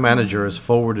town manager has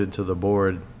forwarded to the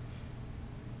board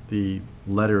the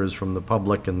letters from the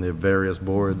public and the various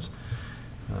boards,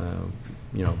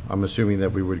 I'm assuming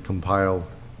that we would compile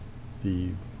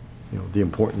the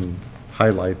important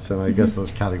highlights, and I guess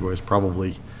those categories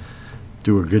probably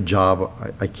do a good job.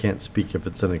 I can't speak if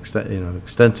it's an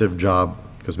extensive job,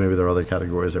 because maybe there are other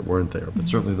categories that weren't there, but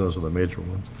certainly those are the major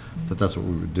ones. That's what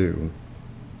we would do,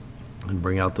 and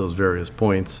bring out those various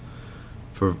points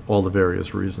for all the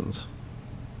various reasons.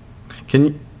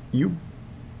 Can you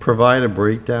provide a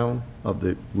breakdown of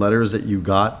the letters that you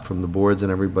got from the boards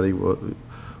and everybody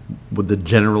with the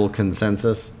general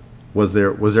consensus? Was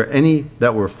there any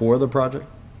that were for the project?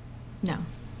 No.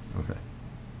 Okay.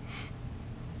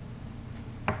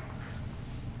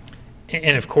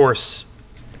 And of course,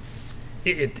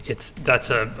 that's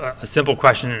a simple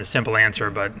question and a simple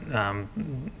answer, but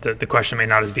the question may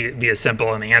not be as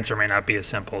simple and the answer may not be as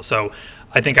simple. So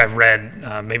I think I've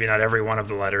read, maybe not every one of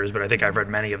the letters, but I think I've read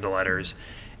many of the letters.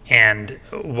 And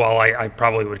while I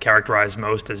probably would characterize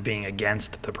most as being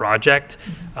against the project,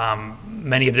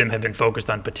 many of them have been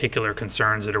focused on particular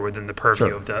concerns that are within the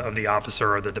purview of the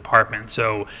officer or the department.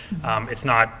 So it's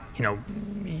not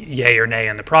yay or nay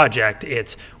on the project.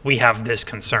 It's, we have this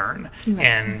concern.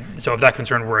 And so if that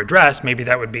concern were addressed, maybe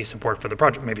that would be support for the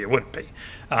project. Maybe it wouldn't be.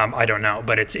 I don't know.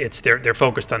 But they're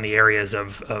focused on the areas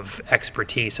of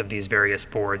expertise of these various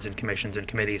boards and commissions and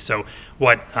committees. So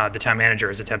what the town manager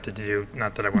has attempted to do,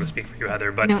 not that I want to speak for you,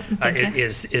 Heather, but No, thank you.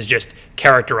 is just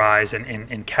characterize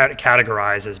and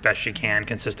categorize as best she can,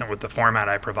 consistent with the format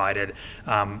I provided,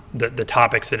 the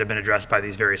topics that have been addressed by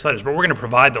these various letters. But we're going to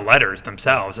provide the letters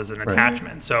themselves as an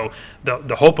attachment. So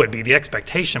the hope would be, the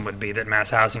expectation would be that Mass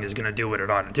Housing is going to do what it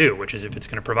ought to do, which is if it's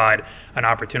going to provide an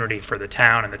opportunity for the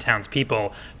town and the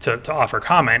townspeople to offer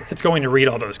comment, it's going to read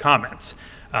all those comments.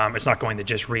 It's not going to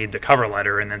just read the cover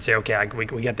letter and then say, okay, we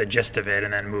get the gist of it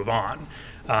and then move on.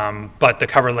 But the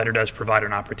cover letter does provide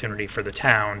an opportunity for the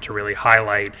town to really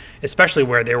highlight, especially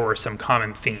where there were some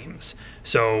common themes.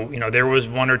 So, there was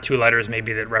one or two letters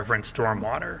maybe that referenced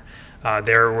stormwater.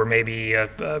 There were maybe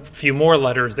a few more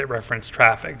letters that referenced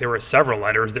traffic. There were several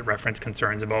letters that referenced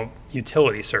concerns about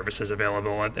utility services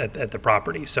available at the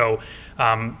property. So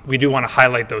we do want to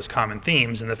highlight those common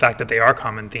themes, and the fact that they are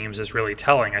common themes is really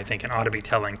telling, I think, and ought to be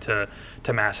telling to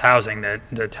Mass Housing that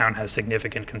the town has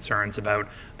significant concerns about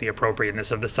the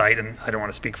appropriateness of the site. And I don't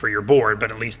want to speak for your board,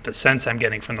 but at least the sense I'm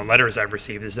getting from the letters I've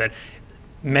received is that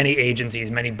many agencies,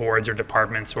 many boards or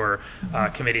departments or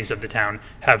committees of the town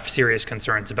have serious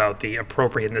concerns about the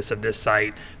appropriateness of this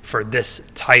site for this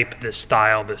type, this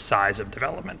style, this size of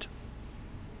development.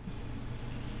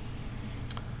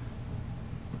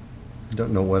 I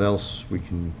don't know what else we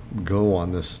can go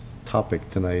on this topic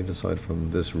tonight, aside from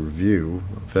this review.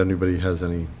 If anybody has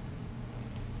any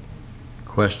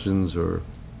questions or...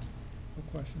 No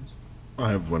questions. I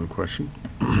have one question.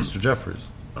 Mr. Jeffries.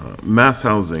 Mass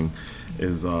Housing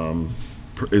is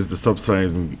the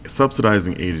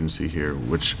subsidizing agency here,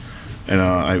 which, and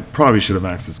I probably should have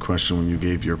asked this question when you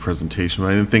gave your presentation,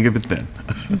 but I didn't think of it then.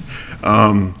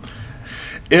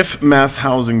 If Mass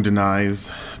Housing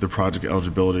denies the project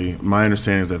eligibility, my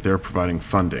understanding is that they're providing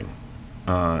funding.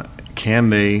 Can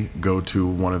they go to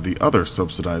one of the other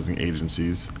subsidizing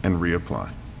agencies and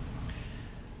reapply?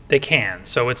 They can.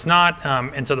 So it's not,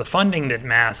 and so the funding that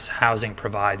Mass Housing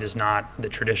provides is not the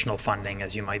traditional funding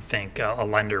as you might think a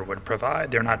lender would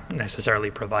provide. They're not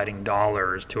necessarily providing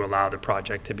dollars to allow the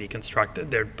project to be constructed.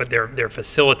 But they're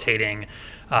facilitating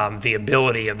the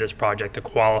ability of this project to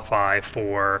qualify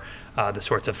for the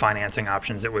sorts of financing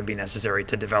options that would be necessary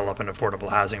to develop an affordable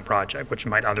housing project, which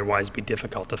might otherwise be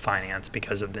difficult to finance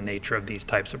because of the nature of these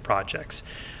types of projects.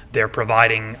 They're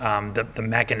providing the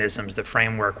mechanisms, the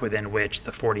framework within which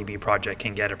the 40B project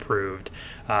can get approved,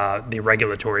 the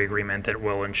regulatory agreement that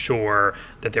will ensure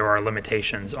that there are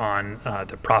limitations on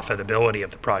the profitability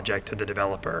of the project to the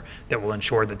developer, that will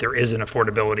ensure that there is an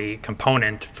affordability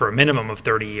component for a minimum of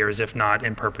 30 years, if not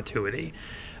in perpetuity.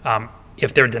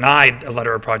 If they're denied a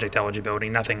letter of project eligibility,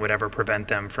 nothing would ever prevent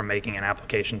them from making an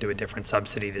application to a different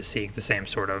subsidy to seek the same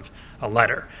sort of a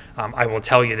letter. I will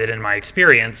tell you that in my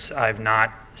experience, I've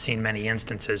not seen many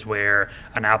instances where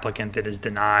an applicant that is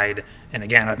denied, and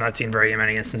again, I've not seen very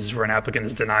many instances where an applicant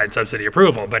is denied subsidy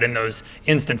approval, but in those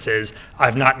instances,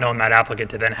 I've not known that applicant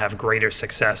to then have greater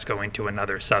success going to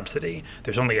another subsidy.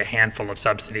 There's only a handful of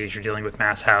subsidies. You're dealing with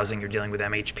Mass Housing, you're dealing with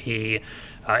MHP.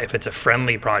 If it's a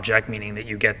friendly project, meaning that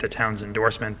you get the town's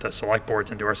endorsement, the select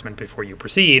board's endorsement before you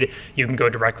proceed, you can go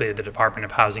directly to the Department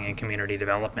of Housing and Community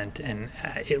Development, and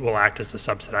it will act as a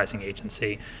subsidizing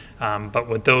agency. But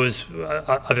with those,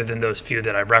 other than those few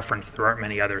that I've referenced, there aren't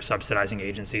many other subsidizing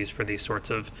agencies for these sorts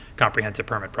of comprehensive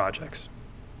permit projects.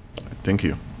 Thank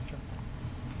you.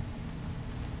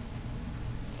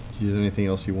 Do you have anything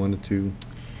else you wanted to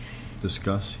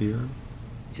discuss here?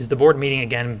 Is the board meeting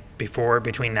again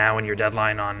between now and your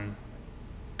deadline on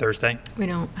Thursday? We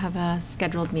don't have a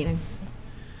scheduled meeting.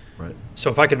 Right. So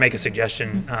if I could make a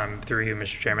suggestion through you,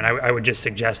 Mr. Chairman, I would just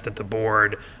suggest that the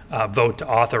board vote to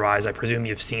authorize, I presume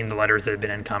you've seen the letters that have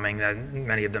been incoming, that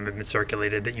many of them have been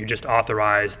circulated, that you just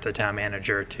authorize the town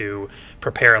manager to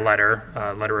prepare a letter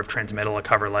of transmittal, a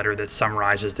cover letter that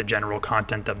summarizes the general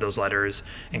content of those letters,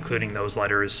 including those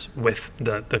letters with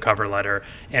the cover letter,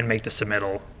 and make the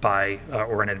submittal by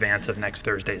or in advance of next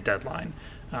Thursday's deadline.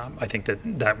 I think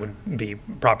that would be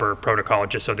proper protocol,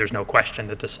 just so there's no question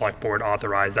that the select board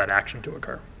authorized that action to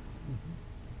occur.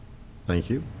 Thank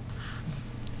you.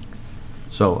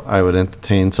 So I would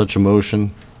entertain such a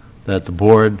motion that the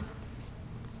board,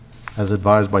 as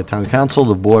advised by town council,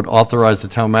 the board authorize the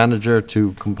town manager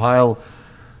to compile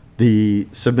the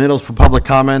submittals for public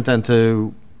comment and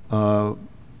to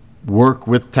work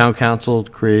with town council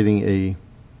creating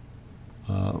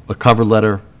a cover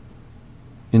letter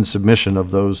in submission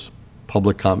of those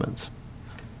public comments.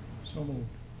 So moved.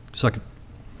 Second.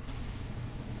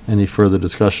 Any further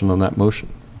discussion on that motion?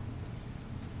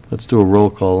 Let's do a roll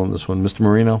call on this one. Mr.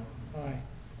 Marino? Aye.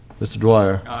 Mr.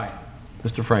 Dwyer? Aye.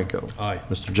 Mr. Franco? Aye.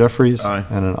 Mr. Jeffries? Aye.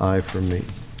 And an aye from me.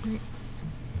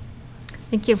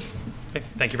 Thank you. Okay,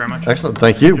 thank you very much. Excellent,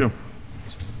 thank you. You.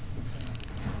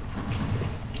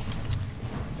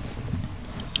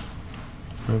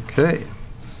 Okay.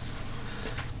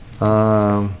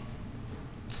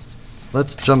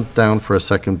 Let's jump down for a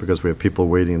second because we have people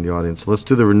waiting in the audience. Let's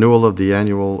do the renewal of the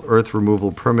annual earth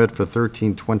removal permit for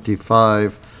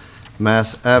 1325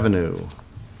 Mass Avenue.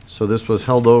 So this was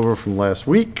held over from last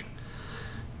week,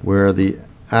 where the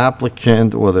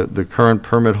applicant or the current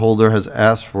permit holder has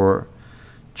asked for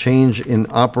change in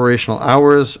operational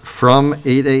hours from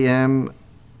 8 a.m.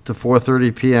 to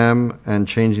 4:30 p.m. and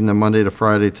changing the Monday to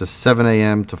Friday to 7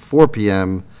 a.m. to 4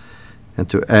 p.m. and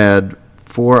to add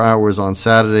 4 hours on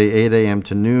Saturday, 8 a.m.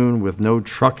 to noon, with no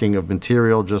trucking of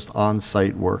material, just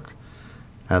on-site work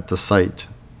at the site.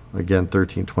 Again,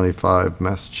 1325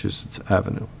 Massachusetts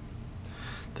Avenue.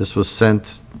 This was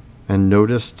sent and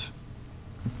noticed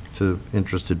to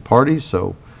interested parties,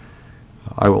 so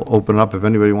I will open up if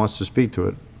anybody wants to speak to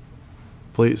it.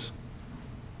 Please.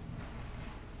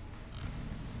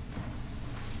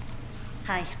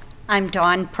 Hi, I'm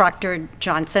Dawn Proctor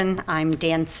Johnson. I'm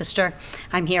Dan's sister.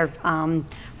 I'm here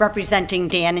representing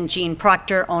Dan and Jean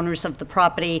Proctor, owners of the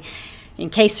property. In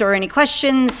case there are any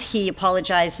questions, he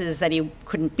apologizes that he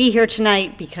couldn't be here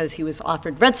tonight because he was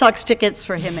offered Red Sox tickets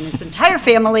for him and his entire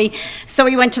family, so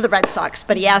he went to the Red Sox.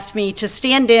 But he asked me to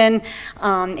stand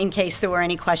in case there were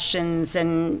any questions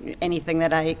and anything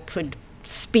that I could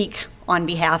speak on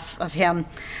behalf of him.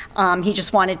 He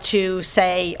just wanted to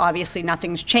say, obviously,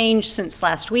 nothing's changed since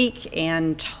last week,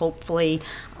 and hopefully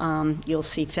you'll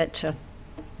see fit to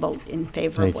vote in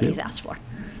favor of what he's asked for.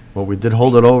 Well, we did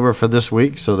hold it over for this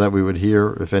week so that we would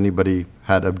hear if anybody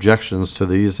had objections to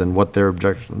these and what their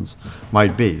objections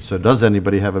might be. So does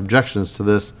anybody have objections to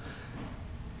this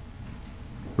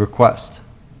request?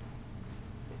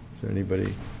 Is there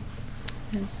anybody?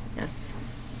 Yes,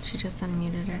 she just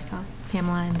unmuted herself.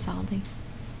 Pamela Insaldi.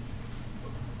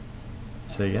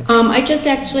 Say again? I just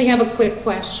actually have a quick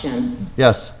question.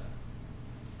 Yes.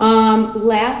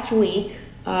 Last week,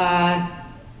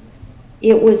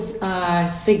 it was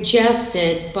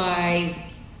suggested by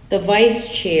the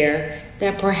vice chair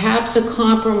that perhaps a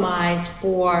compromise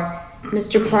for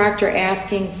Mr. Proctor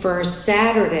asking for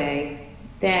Saturday,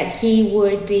 that he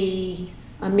would be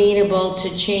amenable to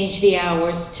change the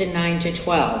hours to 9 to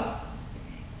 12.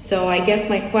 So I guess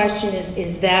my question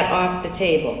is that off the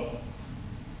table?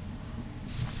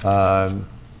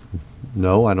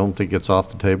 No, I don't think it's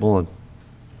off the table. And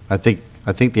I think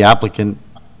the applicant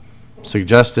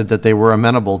suggested that they were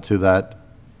amenable to that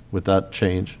with that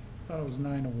change. I thought it was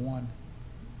 9 to 1.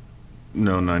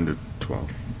 No, 9 to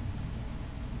 12.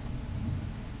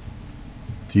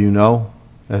 Do you know,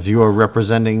 if you are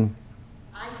representing?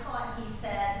 I thought he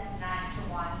said 9 to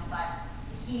 1, but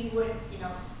he would,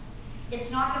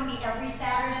 it's not going to be every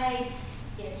Saturday.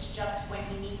 It's just when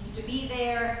he needs to be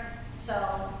there.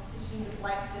 So he would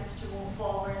like this to move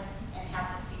forward and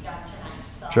have this be done tonight.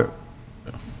 So. Sure.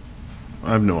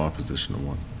 I have no opposition to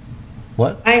one.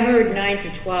 What? I heard 9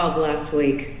 to 12 last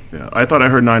week. Yeah, I thought I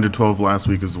heard 9 to 12 last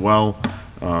week as well,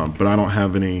 but I don't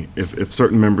have any, if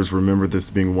certain members remember this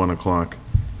being 1 o'clock,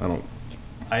 I don't.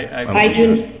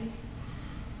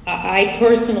 I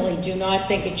personally do not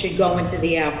think it should go into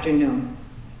the afternoon.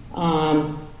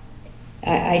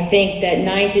 I think that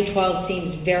 9 to 12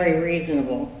 seems very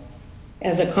reasonable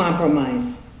as a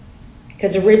compromise,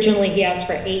 because originally he asked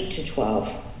for 8 to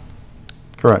 12.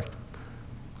 Correct.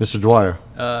 Mr. Dwyer?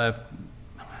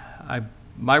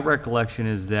 My recollection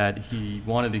is that he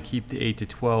wanted to keep the 8 to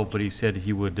 12, but he said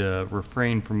he would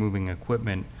refrain from moving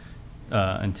equipment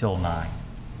until 9.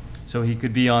 So he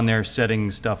could be on there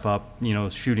setting stuff up,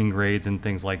 shooting grades and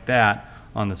things like that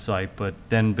on the site, but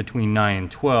then between 9 and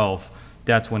 12,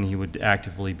 that's when he would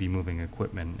actively be moving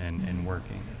equipment and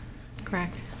working.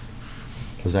 Correct.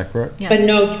 Is that correct? Yes.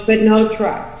 But no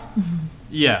trucks. Mm-hmm.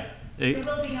 Yeah. There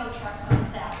will be no trucks on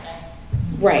Saturday.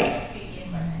 Right. Just be the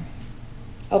equipment.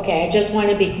 Okay, I just want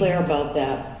to be clear about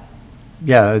that.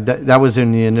 Yeah, that was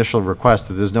in the initial request,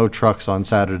 that there's no trucks on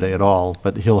Saturday at all,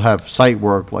 but he'll have site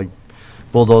work like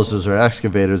bulldozers or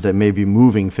excavators that may be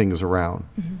moving things around.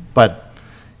 Mm-hmm. But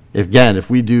if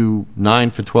we do 9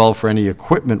 for 12 for any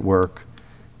equipment work,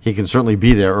 he can certainly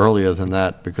be there earlier than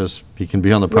that because he can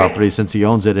be on the property since he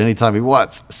owns it anytime he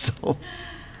wants. So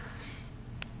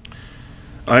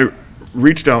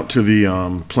reached out to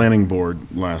the planning board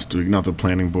last week, not the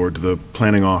planning board, to the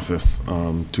planning office,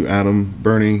 to Adam,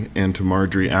 Bernie, and to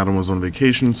Marjorie. Adam was on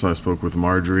vacation, so I spoke with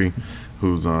Marjorie,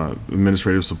 who's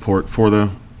administrative support for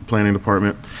the planning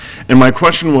department. And my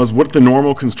question was what the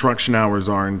normal construction hours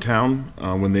are in town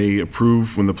when they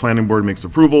approve, when the planning board makes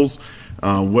approvals,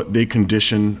 what they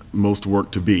condition most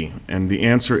work to be. And the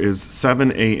answer is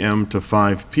 7 a.m. to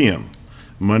 5 p.m.,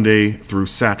 Monday through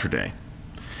Saturday.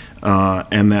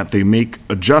 And that they make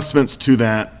adjustments to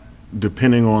that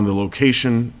depending on the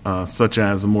location, such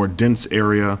as a more dense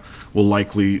area will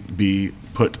likely be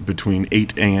put between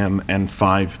 8 a.m. and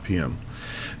 5 p.m.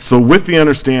 So with the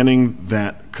understanding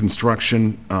that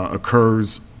construction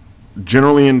occurs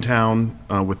generally in town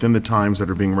within the times that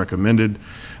are being recommended,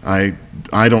 I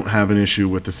don't have an issue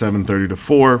with the 7:30 to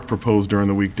 4 proposed during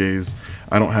the weekdays.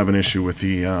 I don't have an issue with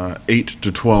the 8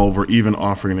 to 12 or even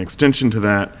offering an extension to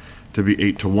that to be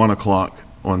 8 to 1 o'clock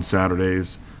on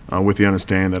Saturdays, with the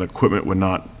understanding that equipment would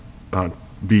not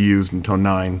be used until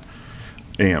 9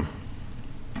 a.m.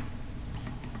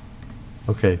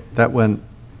 Okay, that went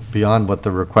beyond what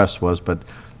the request was, but,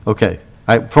 okay.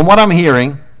 From what I'm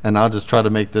hearing, and I'll just try to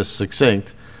make this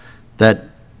succinct, that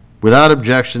without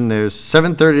objection, there's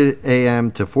 7:30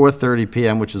 a.m. to 4:30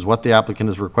 p.m., which is what the applicant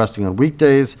is requesting on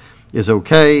weekdays, is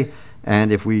okay,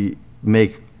 and if we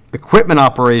make equipment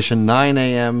operation 9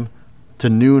 a.m. to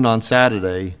noon on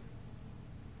Saturday,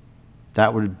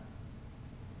 that would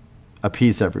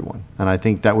appease everyone, and I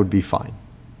think that would be fine.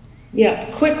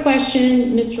 Yeah, quick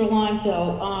question, Mr.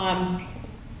 Alonso.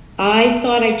 I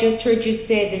thought I just heard you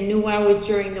say the new hours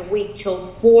during the week till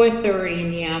 4:30 in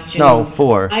the afternoon. No,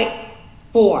 4.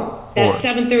 4. That's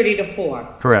 4. 7:30 to 4.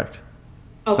 Correct.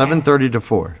 Okay. 7:30 to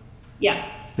 4. Yeah,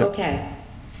 Yep. okay.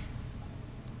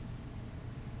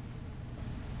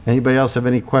 Anybody else have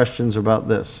any questions about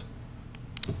this?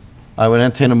 I would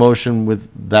entertain a motion with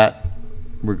that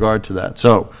regard to that.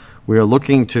 So we are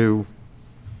looking to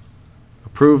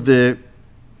approve the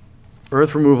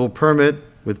earth removal permit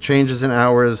with changes in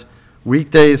hours,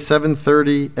 weekdays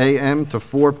 7:30 a.m. to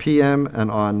 4 p.m. and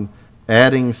on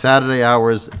adding Saturday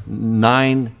hours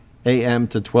 9 a.m.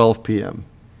 to 12 p.m.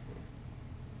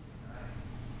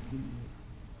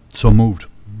 So moved.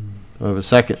 Do I have a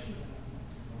second?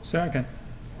 Second,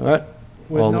 All right.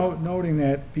 with All- noting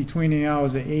that between the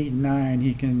hours of 8 and 9,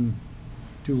 he can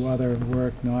do other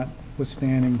work,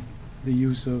 notwithstanding the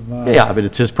use of. Yeah, but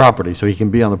it's his property, so he can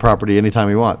be on the property anytime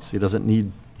he wants. He doesn't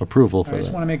need approval I for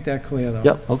just want that. to make that clear, though.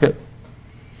 Yep, okay.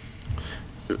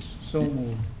 So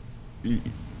moved.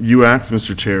 You asked,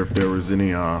 Mr. Chair, if there was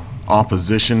any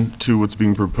opposition to what's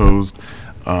being proposed.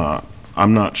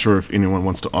 I'm not sure if anyone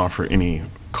wants to offer any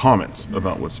comments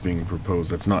about what's being proposed.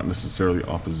 That's not necessarily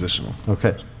oppositional.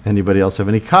 Okay. Anybody else have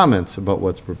any comments about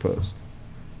what's proposed?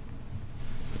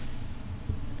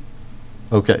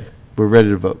 Okay, we're ready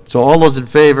to vote. So all those in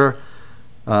favor,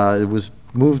 it was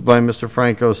moved by Mr.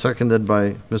 Franco, seconded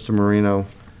by Mr. Marino.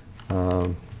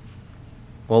 All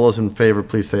those in favor,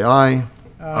 please say aye.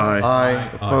 Aye. Aye.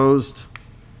 Opposed?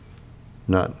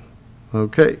 None.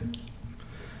 Okay.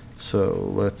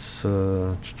 So let's,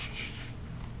 is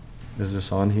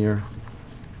this on here?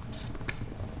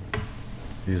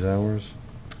 These hours?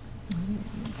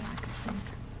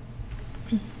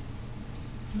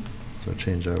 So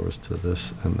change hours to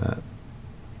this and that.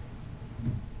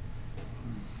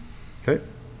 Okay.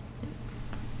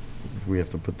 We have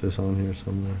to put this on here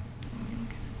somewhere.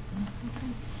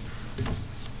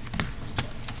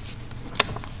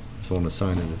 Just want to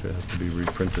sign it if it has to be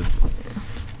reprinted.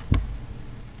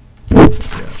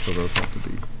 Yeah, so those have to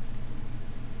be,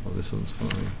 oh, this one's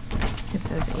fine. It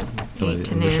says Do I 8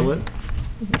 to initial noon.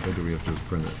 it? Or do we have to just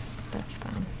print it? That's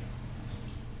fine.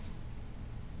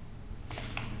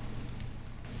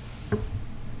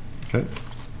 Okay.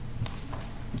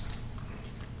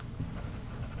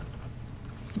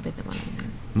 It'd be the one.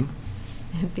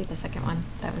 Hmm? It'd be the second one.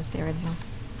 That was the original.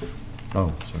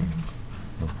 Oh, sorry.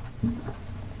 Oh.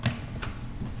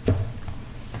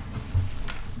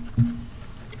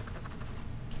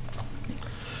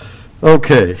 Thanks.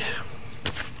 Okay.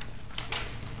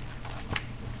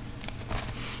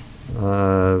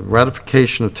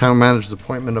 Ratification of town manager's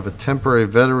appointment of a temporary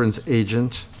veterans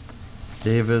agent,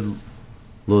 David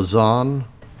Lozon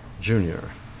Jr.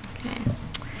 Okay.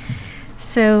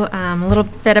 So a little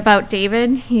bit about David.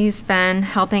 He's been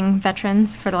helping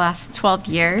veterans for the last 12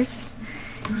 years.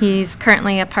 He's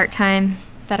currently a part-time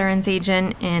veterans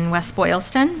agent in West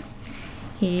Boylston.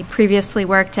 He previously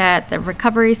worked at the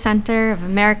Recovery Center of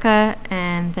America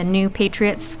and the New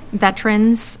Patriots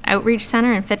Veterans Outreach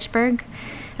Center in Fitchburg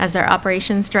as their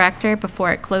operations director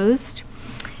before it closed.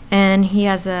 And he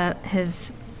has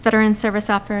his Veteran Service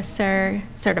Officer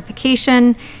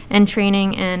certification and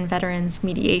training in veterans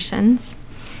mediations.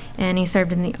 And he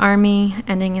served in the Army,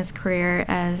 ending his career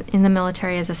in the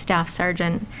military as a staff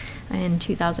sergeant in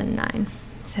 2009.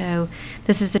 So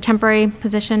this is a temporary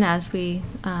position as we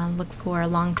look for a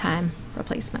long-time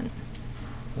replacement.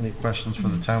 Any questions for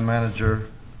the town manager?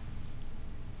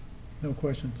 No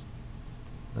questions.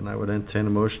 Then I would entertain a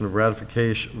motion of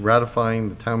ratifying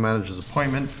the town manager's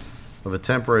appointment of a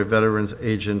temporary veterans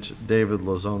agent, David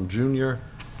Lazone Jr.,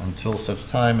 until such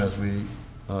time as we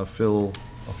fill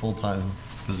a full-time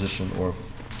position or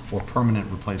permanent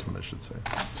replacement, I should say.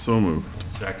 So moved.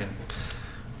 Second.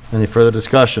 Any further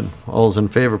discussion? All those in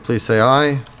favor, please say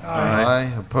aye.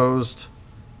 Aye. Opposed?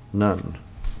 None.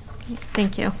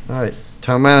 Thank you. All right,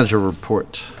 town manager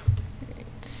report.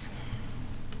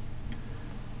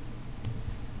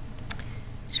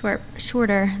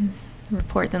 Shorter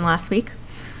report than last week.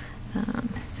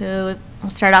 So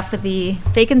I'll start off with the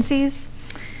vacancies.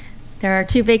 There are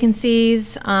 2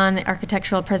 vacancies on the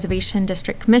Architectural Preservation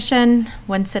District Commission,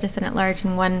 1 citizen at large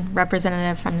and 1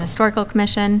 representative from the Historical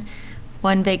Commission,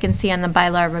 1 vacancy on the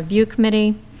Bylaw Review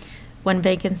Committee, 1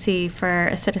 vacancy for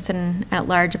a citizen at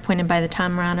large appointed by the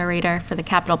town moderator for the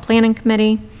Capital Planning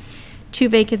Committee, 2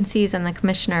 vacancies on the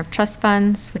Commissioner of Trust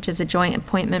Funds, which is a joint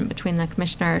appointment between the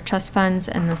Commissioner of Trust Funds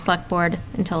and the Select Board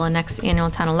until the next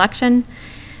annual town election,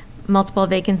 multiple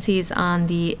vacancies on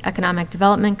the Economic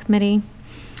Development Committee,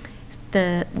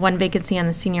 the 1 vacancy on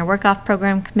the Senior Work-Off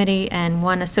Program Committee, and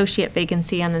 1 associate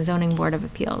vacancy on the Zoning Board of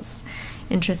Appeals.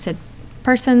 Interested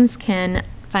persons can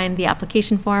find the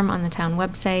application form on the town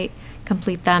website,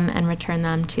 complete them, and return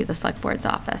them to the Select Board's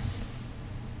office.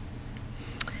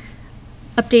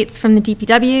 Updates from the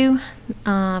DPW,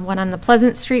 1 on the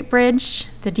Pleasant Street Bridge.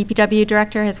 The DPW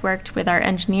director has worked with our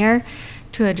engineer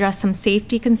to address some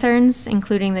safety concerns,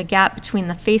 including the gap between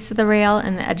the face of the rail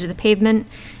and the edge of the pavement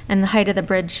and the height of the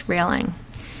bridge railing.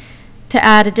 To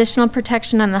add additional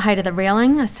protection on the height of the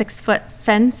railing, a 6-foot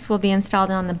fence will be installed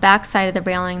on the back side of the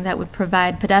railing that would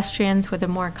provide pedestrians with a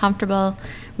more comfortable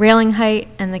railing height,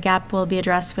 and the gap will be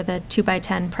addressed with a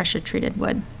 2x10 pressure-treated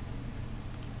wood.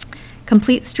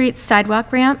 Complete streets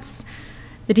sidewalk ramps.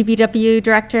 The DPW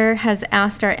director has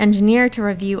asked our engineer to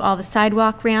review all the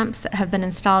sidewalk ramps that have been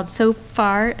installed so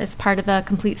far as part of the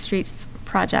Complete Streets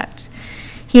project.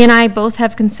 He and I both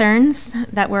have concerns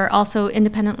that were also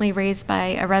independently raised by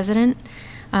a resident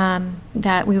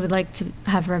that we would like to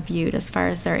have reviewed as far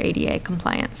as their ADA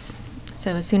compliance.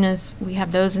 So as soon as we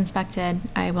have those inspected,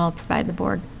 I will provide the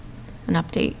board an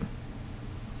update.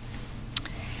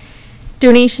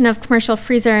 Donation of commercial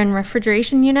freezer and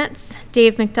refrigeration units.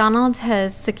 Dave McDonald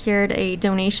has secured a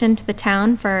donation to the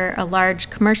town for a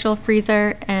large commercial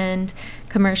freezer and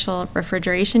commercial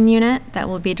refrigeration unit that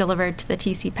will be delivered to the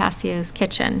TC Pasio's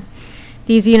kitchen.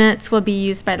 These units will be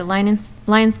used by the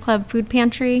Lions Club Food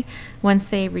Pantry once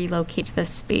they relocate to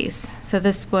this space. So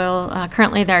this will,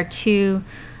 currently there are 2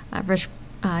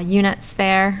 units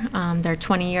there. They're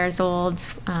 20 years old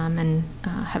and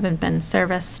haven't been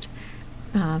serviced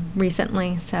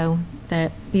recently, so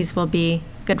that these will be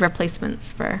good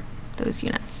replacements for those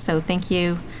units. So thank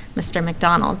you, Mr.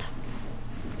 McDonald.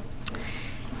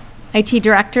 IT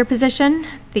director position.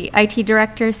 The IT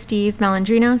director, Steve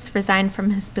Malandrinos, resigned from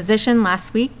his position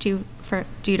last week due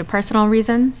to personal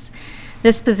reasons.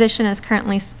 This position is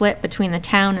currently split between the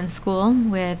town and school,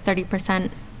 with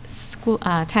 30% school,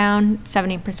 town,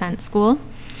 70% school.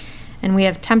 And we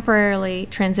have temporarily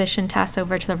transitioned tasks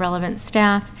over to the relevant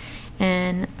staff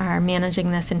and are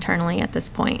managing this internally at this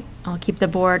point. I'll keep the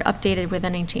board updated with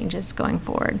any changes going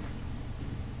forward.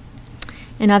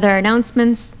 In other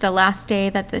announcements, the last day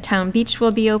that the town beach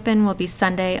will be open will be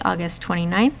Sunday, August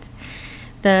 29th.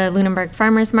 The Lunenburg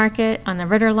Farmers Market on the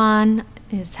Ritter Lawn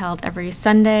is held every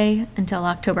Sunday until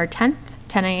October 10th,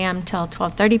 10 a.m. till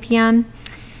 12:30 p.m.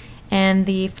 And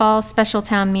the fall special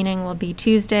town meeting will be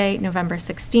Tuesday, November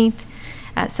 16th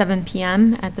at 7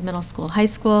 p.m. at the middle school, high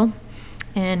school.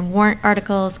 And warrant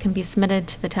articles can be submitted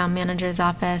to the town manager's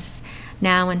office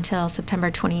now until September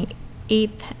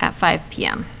 28th at 5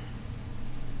 p.m.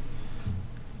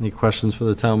 Any questions for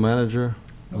the town manager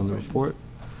on the report?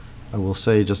 I will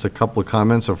say just a couple of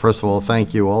comments. So first of all,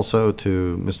 thank you also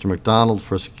to Mr. McDonald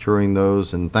for securing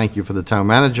those, and thank you for the town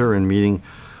manager in meeting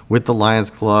with the Lions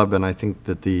Club. And I think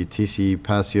that the TC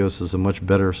Pasio's is a much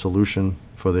better solution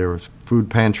for their food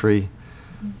pantry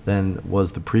than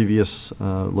was the previous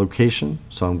location.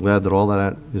 So I'm glad that all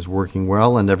that is working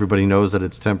well, and everybody knows that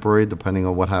it's temporary depending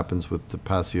on what happens with the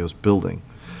Pasio's building.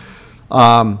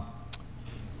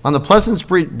 On the Pleasant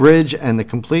Street Bridge and the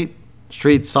Complete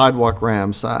Street sidewalk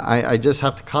ramps, I just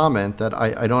have to comment that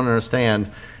I don't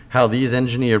understand how these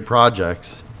engineered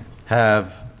projects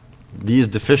have these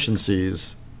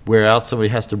deficiencies where else somebody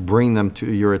has to bring them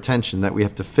to your attention, that we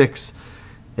have to fix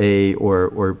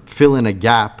or fill in a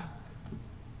gap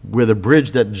with a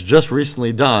bridge that's just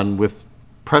recently done with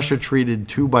pressure-treated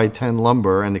 2x10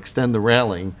 lumber and extend the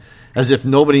railing, as if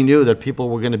nobody knew that people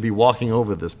were going to be walking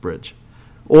over this bridge.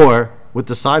 Or with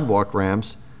the sidewalk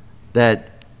ramps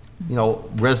that, several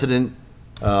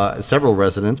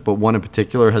residents, but one in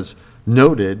particular has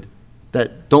noted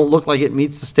that don't look like it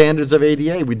meets the standards of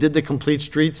ADA. We did the complete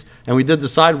streets and we did the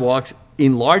sidewalks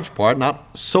in large part,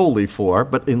 not solely for,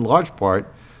 but in large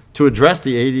part, to address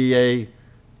the ADA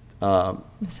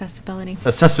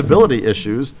accessibility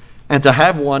issues, and to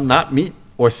have one not meet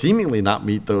or seemingly not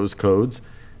meet those codes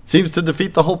seems to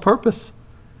defeat the whole purpose.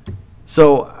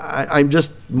 So I'm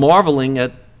just marveling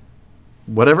at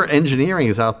whatever engineering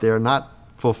is out there not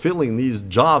fulfilling these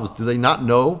jobs. Do they not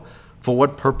know for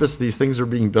what purpose these things are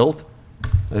being built?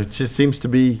 It just seems to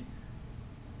be,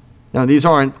 these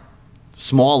aren't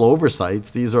small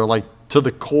oversights. These are like to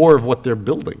the core of what they're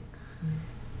building.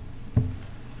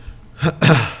 You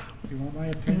want my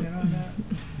opinion on that?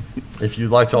 If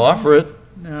you'd like to offer it.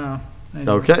 No.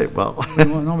 Okay, well.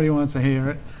 Nobody wants to hear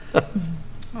it.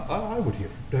 I would hear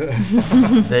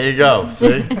it. There you go,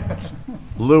 see?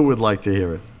 Lou would like to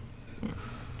hear it.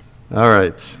 All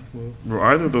right. Were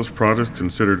either of those projects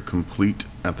considered complete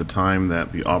at the time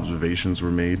that the observations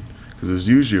were made? Because there's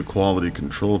usually a quality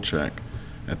control check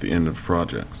at the end of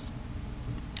projects.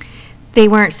 They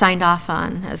weren't signed off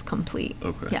on as complete.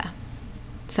 Okay. Yeah.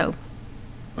 So.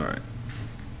 All right.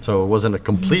 So it wasn't a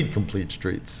complete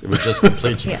streets. It was just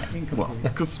complete streets. Yeah. Well,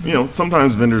 because,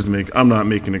 sometimes vendors I'm not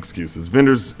making excuses.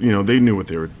 Vendors, they knew what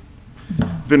they were,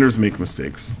 vendors make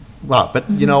mistakes. Well, but,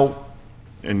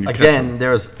 and you catch again,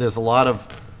 them. there's a lot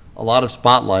of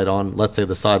spotlight on, let's say,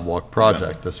 the sidewalk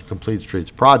project, this complete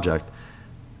streets project.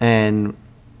 And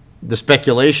the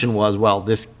speculation was, well,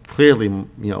 this clearly,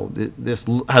 this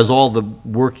has all the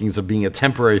workings of being a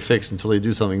temporary fix until they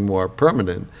do something more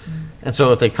permanent. And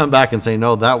so if they come back and say,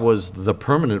 no, that was the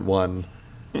permanent one,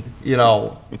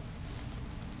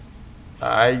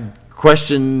 I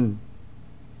question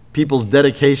people's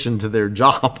dedication to their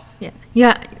job. Yeah.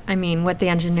 Yeah. I mean, what the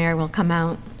engineer will come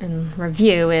out and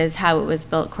review is how it was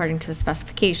built according to the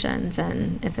specifications,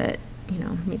 and if it,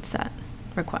 meets that,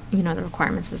 the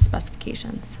requirements of the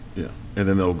specifications. Yeah, and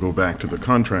then they'll go back to the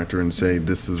contractor and say,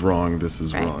 this is wrong, this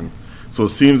is Right. wrong. So it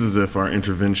seems as if our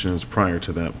intervention is prior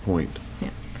to that point. Yeah.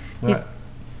 Right.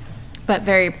 But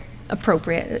very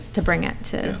appropriate to bring it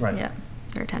to, Right.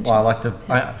 their attention. Well,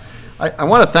 I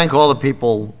want to thank all the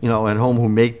people, at home who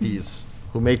make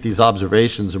these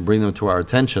observations and bring them to our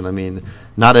attention. I mean,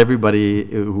 not everybody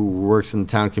who works in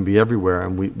town can be everywhere,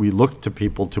 and we look to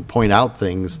people to point out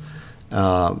things,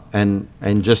 and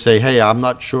just say, hey, I'm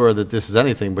not sure that this is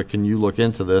anything, but can you look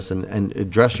into this and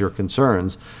address your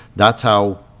concerns? That's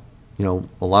how,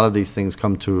 a lot of these things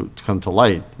come to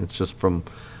light. It's just from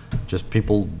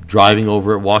people driving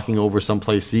over it, walking over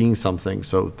someplace, seeing something.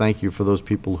 So thank you for those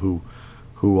people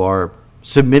who are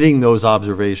submitting those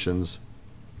observations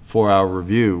for our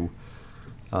review.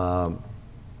 And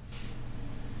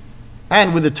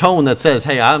with a tone that says,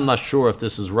 hey, I'm not sure if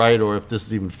this is right or if this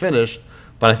is even finished,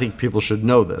 but I think people should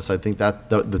know this. I think that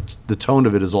the tone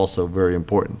of it is also very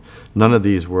important. None of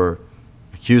these were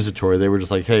accusatory. They were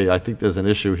just like, hey, I think there's an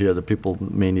issue here that people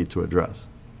may need to address.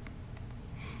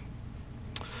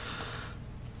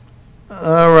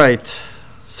 All right.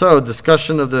 So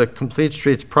discussion of the Complete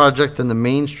Streets project and the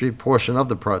Main Street portion of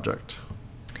the project.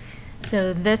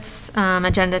 So this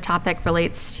agenda topic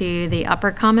relates to the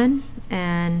Upper Common,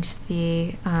 and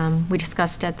we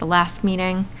discussed at the last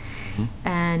meeting,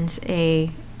 and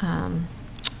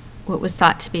what was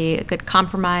thought to be a good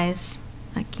compromise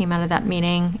that came out of that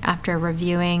meeting after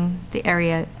reviewing the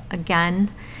area again,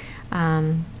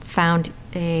 found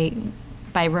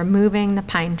by removing the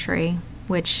pine tree,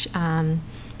 which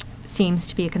seems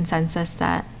to be a consensus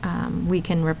that we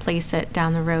can replace it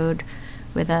down the road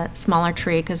with a smaller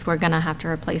tree, because we're going to have to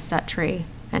replace that tree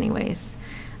anyways.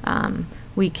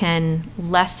 We can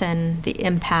lessen the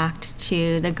impact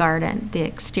to the garden, the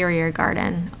exterior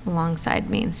garden alongside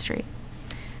Main Street,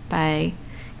 by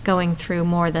going through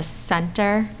more the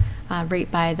center,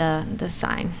 right by the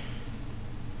sign.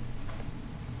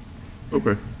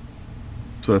 Okay.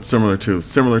 So that's similar to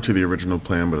the original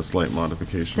plan, but a slight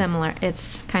modification. Similar.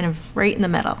 It's kind of right in the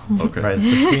middle. Okay. Right,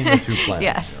 it's between the two plans.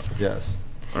 Yes. Yes.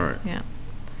 All right. Yeah.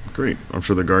 Great. I'm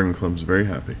sure the garden club's very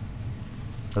happy.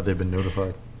 Have they been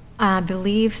notified? I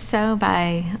believe so,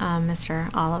 by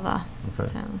Mr. Oliva.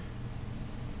 Okay. So,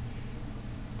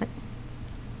 but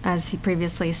as he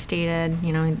previously stated,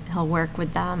 he'll work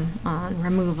with them on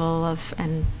removal of,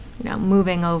 and,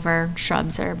 moving over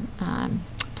shrubs or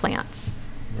plants.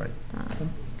 Right.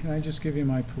 Can I just give you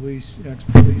my ex-police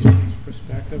chief's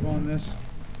perspective on this?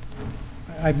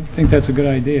 I think that's a good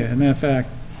idea. As a matter of fact,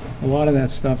 a lot of that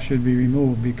stuff should be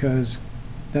removed because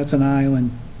that's an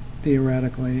island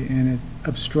theoretically, and it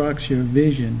obstructs your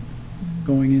vision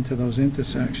going into those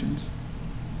intersections.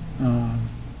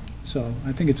 So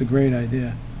I think it's a great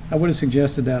idea. I would have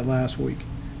suggested that last week.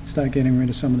 Start getting rid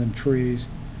of some of them trees.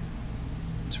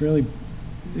 It's really,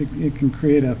 it can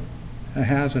create a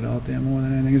hazard out there more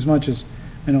than anything, as much as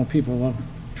I know people love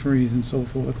trees and so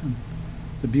forth and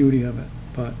the beauty of it,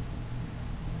 but,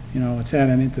 it's at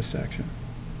an intersection.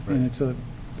 And it's a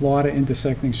lot of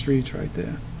intersecting streets right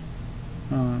there.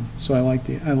 So I like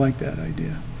that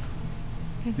idea.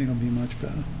 I think it'll be much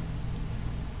better.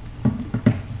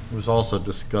 It was also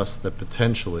discussed that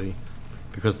potentially,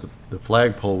 because the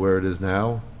flagpole where it is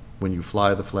now, when you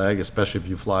fly the flag, especially if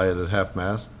you fly it at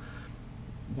half-mast,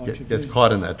 gets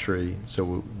caught in that tree.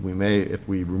 So we may, if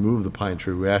we remove the pine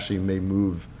tree, we actually may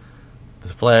move the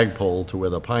flagpole to where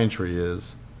the pine tree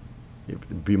is.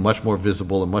 It'd be much more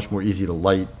visible and much more easy to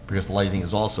light, because lighting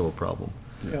is also a problem.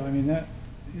 Yeah, I mean,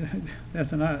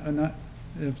 that's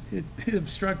it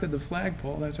obstructed the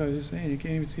flagpole. That's what I was just saying. You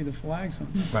can't even see the flag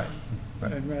sometimes. Right.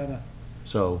 I'd rather,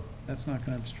 So, that's not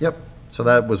going to obstruct. yep, so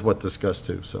that was what discussed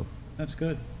too, so. That's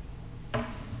good.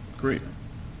 Great.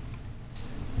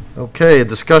 Okay, a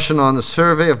discussion on the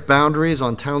survey of boundaries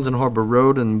on Townsend Harbor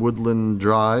Road and Woodland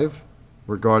Drive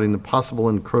regarding the possible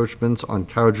encroachments on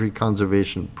Cowdrey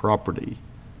Conservation property.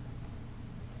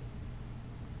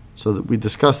 So that we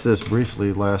discussed this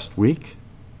briefly last week.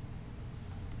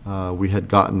 We had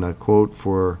gotten a quote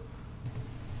for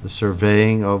the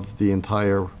surveying of the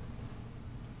entire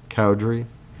Cowdrey.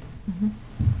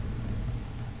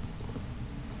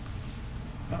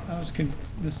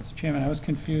 Mr. Chairman, I was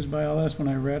confused by all this when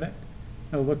I read it.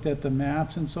 I looked at the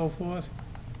maps and so forth.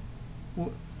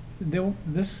 Well,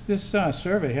 this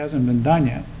survey hasn't been done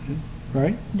yet,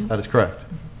 right? That is correct.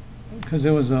 Because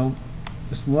there was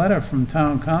this letter from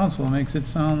town council makes it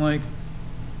sound like,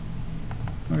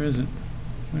 where is it?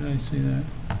 Where did I see that?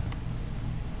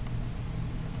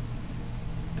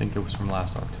 I think it was from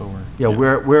last October. Yeah,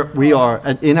 we are,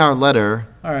 in our letter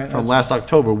All right, from that's- last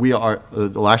October, we are,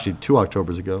 well, actually 2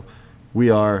 Octobers ago,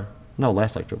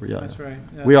 last October, yeah. That's right.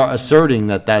 We are asserting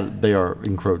that they are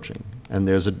encroaching, and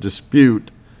there's a dispute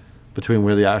between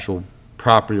where the actual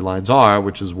property lines are,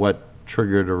 which is what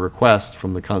triggered a request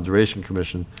from the Conservation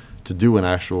Commission to do an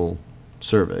actual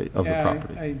survey of the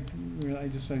property. I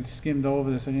skimmed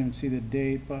over this, I didn't even see the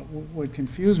date, but what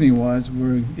confused me was,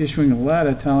 we're issuing a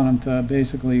letter telling him to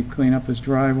basically clean up his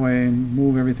driveway and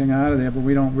move everything out of there, but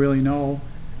we don't really know,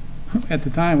 at the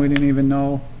time, we didn't even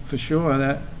know for sure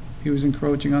that he was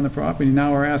encroaching on the property.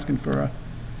 Now we're asking for a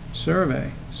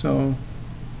survey, so,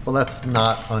 Well, that's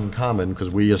not uncommon, because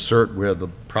we assert where the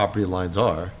property lines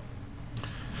are.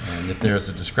 And if there's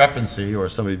a discrepancy or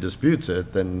somebody disputes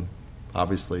it, then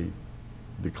obviously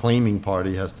the claiming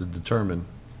party has to determine.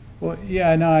 well,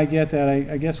 yeah, no, I get that.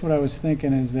 I guess what I was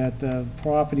thinking is that the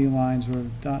property lines were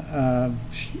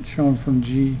shown from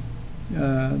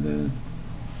the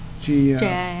GIS.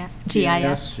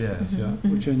 Yes, yeah.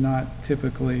 which are not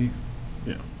typically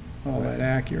Yeah. all that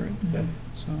accurate.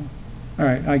 So, all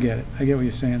right, I get it. I get what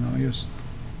you're saying, though.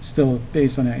 Still,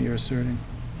 based on that, you're asserting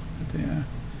that they are.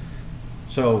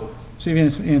 So So you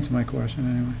didn't answer my question,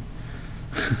 anyway.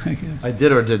 I guess. I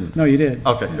did or didn't? No, you did.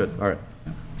 Okay, good, all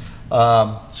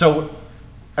right. So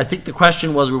I think the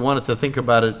question was, we wanted to think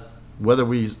about it, whether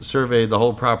we surveyed the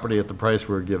whole property at the price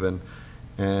we were given,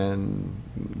 and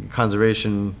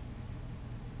Conservation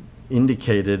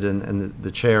indicated, and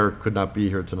the chair could not be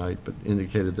here tonight, but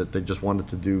indicated that they just wanted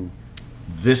to do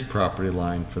this property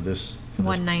line for this.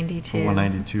 192. For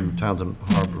 192 Townsend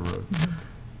Harbor Road.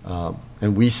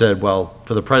 And we said, well,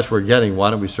 for the price we're getting, why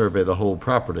don't we survey the whole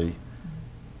property?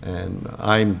 And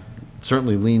I'm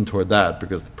certainly lean toward that,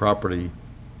 because the property,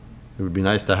 it would be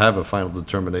nice to have a final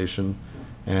determination,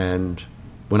 and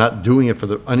we're not doing it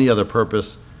for any other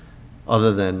purpose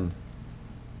other than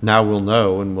now we'll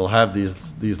know, and we'll have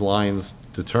these lines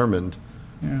determined,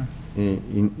 Yeah.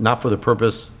 not for the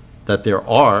purpose that there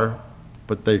are,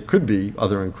 but there could be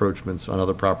other encroachments on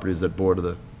other properties that border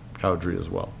the Cowdrey as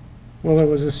well. Well, there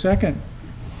was a second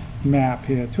map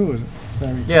here, too, is it?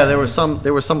 Sorry. Yeah, there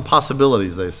were some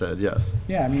possibilities, they said, yes.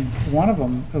 Yeah, I mean, one of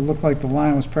them, it looked like the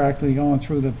line was practically going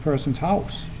through the person's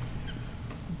house.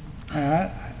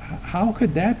 How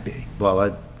could that be? Well,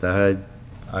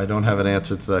 I don't have an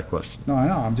answer to that question. No, I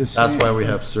know, I'm just saying. That's why we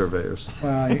have surveyors.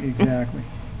 Well, exactly.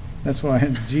 That's why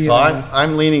G. So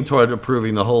I'm leaning toward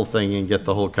approving the whole thing and get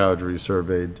the whole Cowdery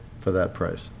surveyed for that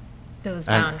price. Those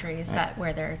And- boundaries that,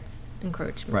 where there's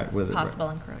encroachment. Right, with it, right. Possible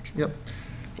encroachment. Yep.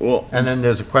 Well, And then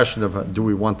there's a question of, do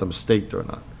we want them staked or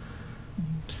not?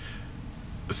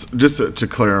 just to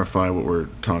clarify what we're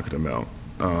talking about,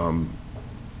 I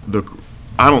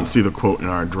don't see the quote in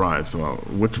our drive, so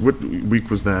what week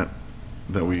was that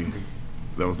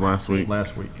was last week?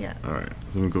 Last week. Yeah. All right,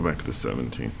 so let me go back to the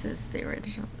 17th. This is the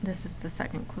original, this is the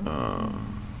second quote.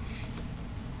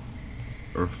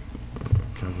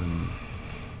 Kevin,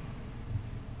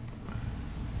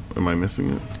 am I missing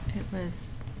it? It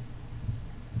was,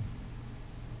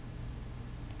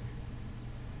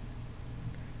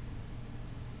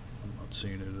 I'm not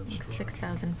seeing it in the drive.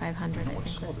 6,500, I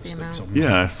think was the amount.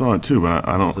 Yeah, I saw it too, but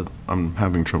I'm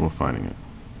having trouble finding it.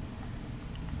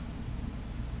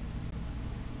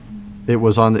 It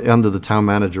was under the town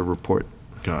manager report.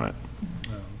 Got it.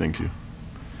 Thank you.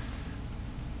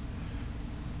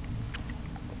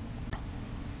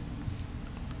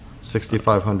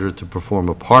 $6,500 to perform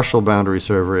a partial boundary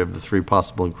survey of the 3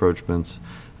 possible encroachments,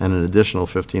 and an additional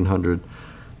 $1,500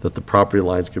 that the property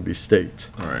lines could be staked.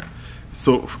 All right.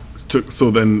 So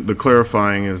then the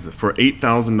clarifying is that for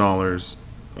 $8,000,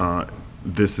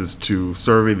 this is to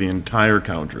survey the entire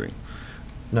Cowdery.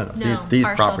 No, No, these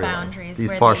partial property lines. boundaries. These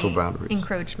where partial the boundaries.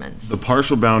 Encroachments. The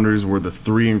partial boundaries were the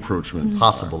 3 encroachments.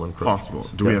 Possible encroachments.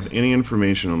 Possible. Do we Yes. have any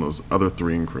information on those other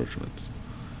 3 encroachments?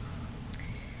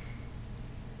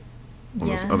 On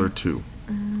those other 2? Yes.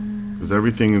 Because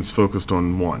everything is focused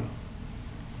on 1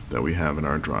 that we have in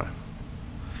our drive.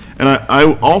 And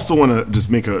I also want to just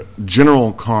make a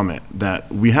general comment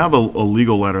that we have a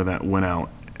legal letter that went out,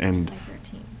 and July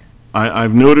 13th.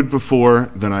 I've noted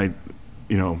before that I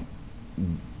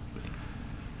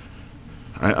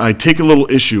take a little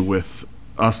issue with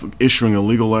us issuing a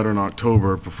legal letter in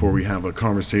October before we have a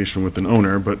conversation with an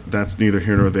owner, but that's neither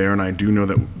here nor there, and I do know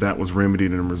that that was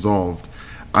remedied and resolved.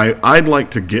 I'd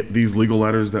like to get these legal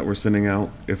letters that we're sending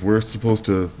out. If we're supposed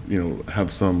to,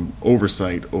 have some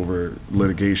oversight over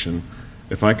litigation,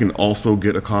 if I can also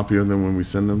get a copy of them when we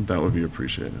send them, that would be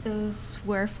appreciated. Those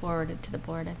were forwarded to the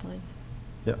board, I believe.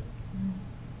 Yep.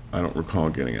 I don't recall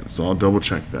getting it, so I'll double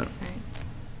check that. Right.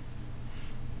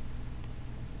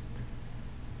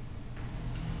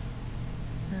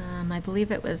 I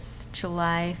believe it was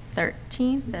July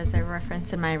 13th, as I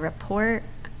referenced in my report.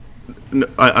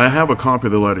 I have a copy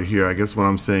of the letter here. I guess what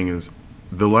I'm saying is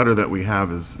the letter that we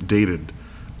have is dated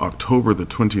October the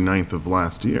 29th of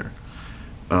last year.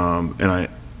 And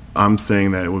I'm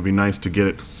saying that it would be nice to get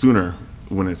it sooner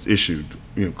when it's issued,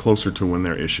 closer to when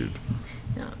they're issued.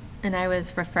 Yeah. And I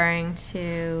was referring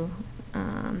to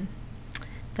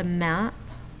the map.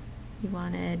 You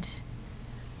wanted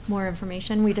more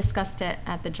information. We discussed it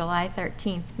at the July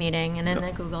 13th meeting, and in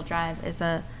the Google Drive is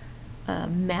a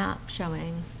map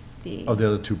showing the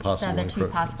other 2 possible the other 2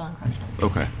 encroachments. possible encroachments.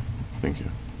 Okay, thank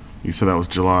you. You said that was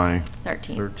July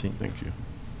 13th. 13th. Thank you.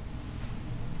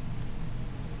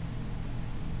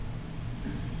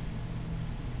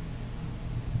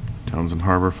 Townsend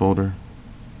Harbor folder.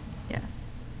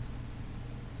 Yes.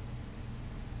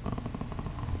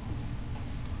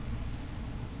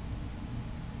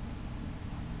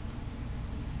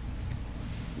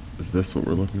 Is this what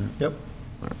we're looking at? Yep.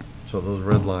 So those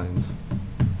red lines.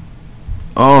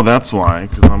 Oh, that's why,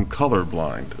 because I'm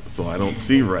colorblind, so I don't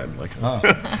see red.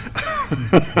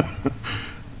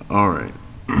 All right.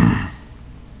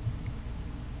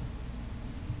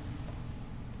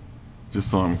 Just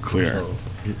so I'm clear. So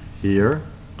here.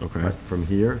 Okay. Right, from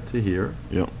here to here.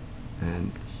 Yep.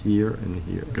 And here and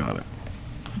here. Got it.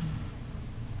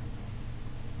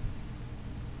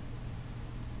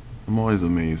 I'm always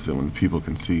amazed that when people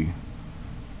can see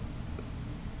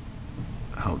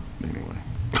how, anyway.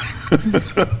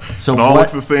 So it all what-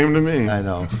 looks the same to me. I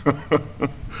know.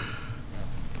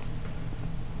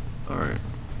 All right.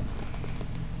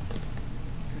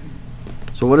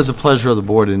 So what is the pleasure of the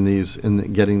board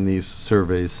in getting these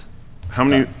surveys? How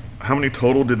many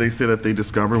total did they say that they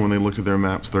discovered when they looked at their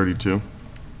maps? 32?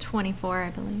 24, I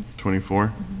believe.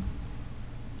 24?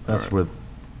 That's All right. with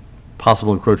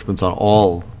possible encroachments on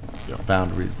all Yep.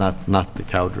 boundaries, not the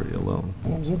Cowdery alone.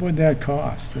 What would that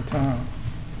cost the town?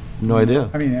 No idea.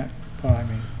 I mean,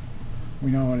 we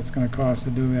know what it's gonna cost to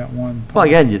do that one. Well,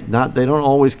 again, they don't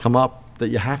always come up that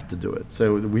you have to do it.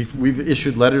 So we've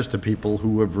issued letters to people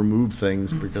who have removed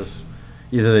things because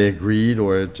either they agreed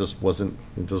or it just wasn't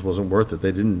worth it.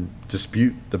 They didn't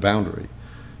dispute the boundary.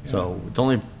 So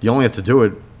you only have to do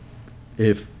it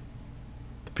if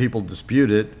the people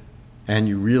dispute it and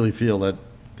you really feel that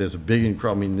there's a big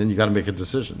encroachment, then you got to make a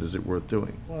decision. Is it worth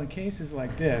doing? Well, in cases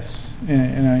like this,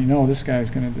 and I know this guy's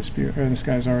gonna dispute, or this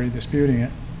guy's already disputing it,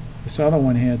 this other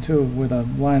one here too, where the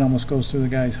line almost goes through the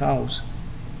guy's house,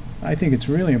 I think it's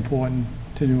really important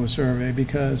to do a survey,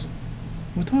 because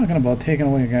we're talking about taking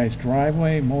away a guy's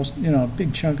driveway, a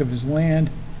big chunk of his land.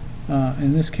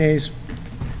 In this case,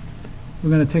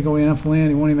 we're gonna take away enough land,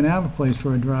 he won't even have a place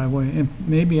for a driveway, and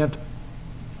maybe have to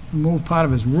move part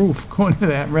of his roof going to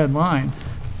that red line.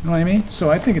 You know what I mean?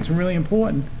 So I think it's really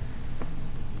important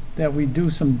that we do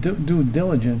some due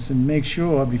diligence and make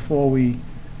sure before we,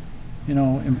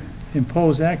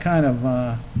 impose that kind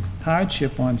of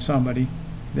hardship on somebody,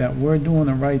 that we're doing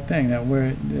the right thing, that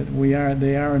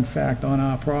they are in fact on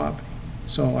our property.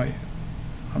 So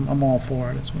I'm all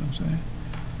for it, is what I'm saying.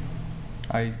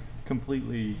 I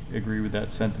completely agree with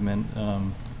that sentiment.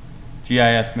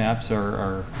 GIS maps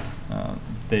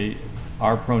they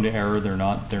are prone to error. They're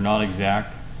not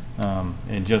exact,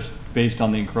 and just based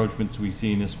on the encroachments we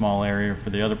see in this small area for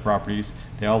the other properties,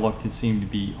 they all seem to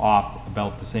be off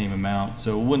about the same amount.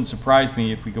 So it wouldn't surprise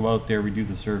me if we go out there, we do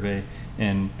the survey,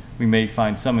 and we may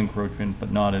find some encroachment,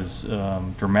 but not as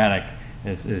dramatic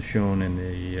as shown in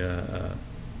the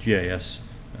GIS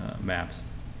maps.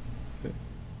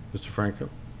 Mr. Franco?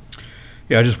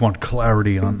 Yeah, I just want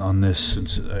clarity on this,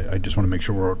 since I just want to make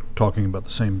sure we're talking about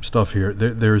the same stuff here.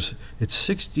 It's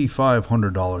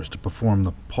 $6,500 to perform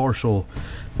the partial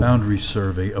boundary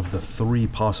survey of the 3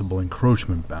 possible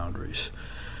encroachment boundaries,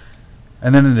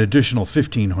 and then an additional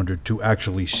 $1,500 to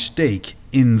actually stake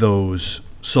in those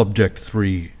subject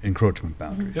 3 encroachment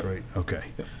boundaries, right? Okay.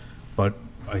 Yep. But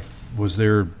was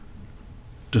there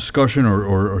discussion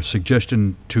or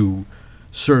suggestion to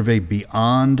survey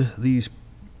beyond these?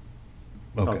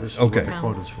 Okay. This is Okay. what the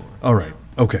quote is for. All right.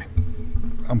 Okay.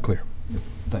 I'm clear.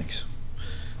 Thanks.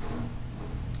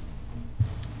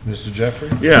 Mr.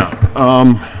 Jeffrey? Yeah,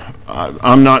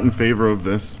 I'm not in favor of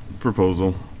this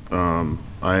proposal.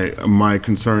 My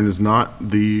concern is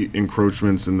not the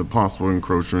encroachments and the possible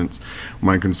encroachments.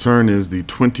 My concern is the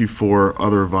 24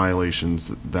 other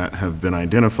violations that have been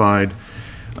identified.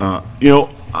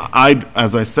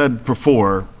 As I said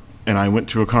before, and I went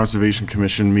to a Conservation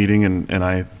Commission meeting and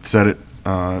I said it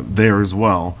there as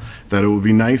well, that it would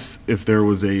be nice if there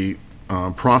was a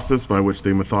process by which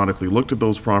they methodically looked at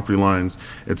those property lines.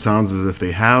 It sounds as if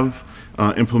they have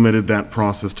implemented that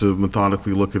process to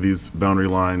methodically look at these boundary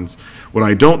lines. What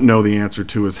I don't know the answer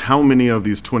to is how many of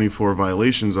these 24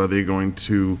 violations are they going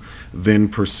to then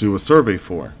pursue a survey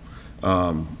for?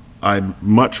 I'd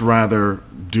much rather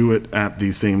do it at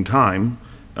the same time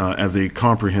as a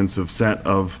comprehensive set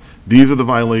of, these are the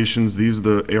violations, these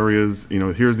are the areas,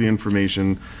 here's the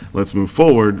information, let's move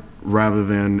forward, rather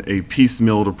than a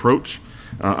piecemealed approach.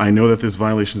 I know that this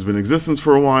violation has been in existence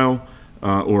for a while,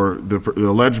 or the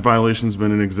alleged violation has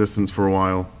been in existence for a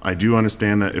while. I do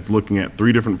understand that it's looking at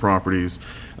 3 different properties,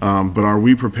 but are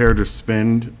we prepared to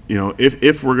spend,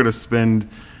 if we're going to spend,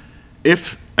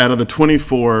 if out of the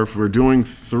 24, if we're doing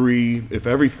 3, if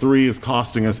every 3 is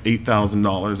costing us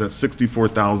 $8,000, that's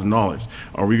 $64,000.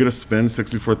 Are we going to spend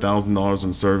 $64,000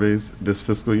 on surveys this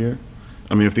fiscal year?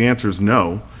 I mean, if the answer is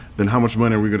no, then how much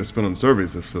money are we going to spend on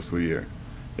surveys this fiscal year?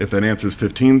 If that answer is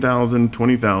 $15,000,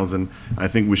 $20,000, I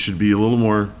think we should be a little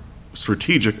more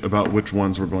strategic about which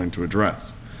ones we're going to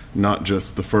address, not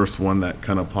just the first one that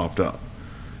kind of popped up.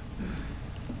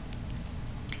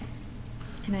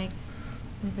 Can I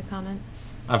make a comment?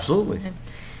 Absolutely. Okay.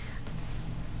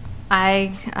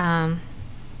 I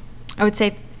would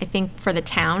say, I think for the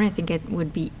town, I think it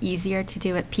would be easier to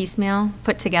do it piecemeal,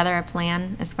 put together a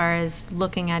plan as far as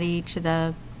looking at each of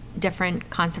the different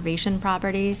conservation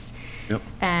properties. Yep.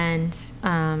 And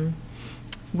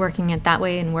working it that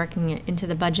way and working it into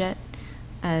the budget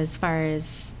as far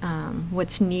as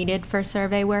what's needed for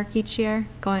survey work each year,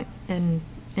 going in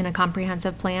a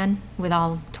comprehensive plan with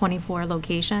all 24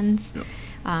 locations. Yep.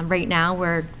 Right now,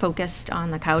 we're focused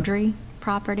on the Cowdrey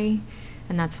property,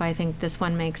 and that's why I think this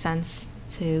one makes sense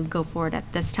to go forward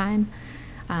at this time.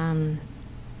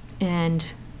 And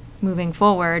moving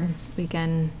forward, we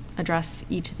can address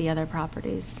each of the other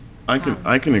properties. I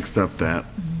can accept that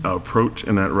approach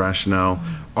and that rationale.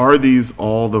 Are these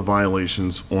all the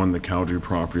violations on the Cowdrey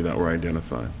property that were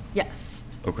identified? Yes.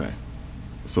 Okay.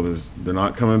 So they're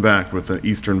not coming back with an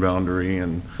eastern boundary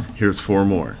and here's 4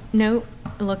 more? No,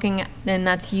 looking at, and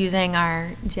that's using our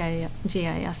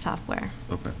GIS software.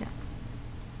 Okay. Yeah.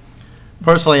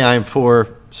 Personally, I am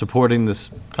for supporting this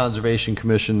Conservation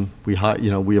Commission. We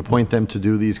appoint them to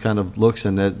do these kind of looks,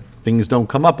 and that things don't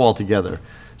come up all together.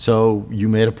 So you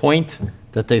made a point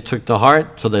that they took to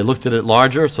heart, so they looked at it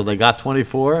larger, so they got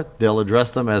 24. They'll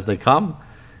address them as they come.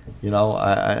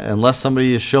 Unless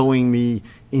somebody is showing me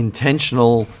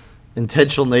intentional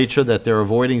nature that they're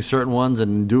avoiding certain ones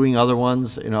and doing other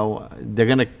ones, they're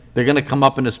gonna come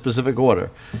up in a specific order.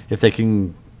 If they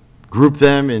can group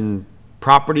them in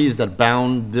properties that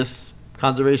bound this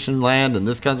conservation land and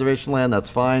this conservation land, that's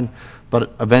fine.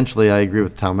 But eventually, I agree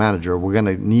with the town manager, we're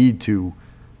gonna need to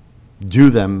do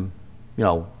them,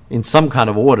 in some kind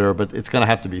of order, but it's gonna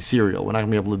have to be serial. We're not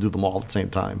gonna be able to do them all at the same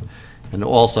time. And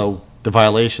also, the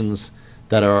violations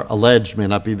that are alleged may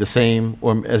not be the same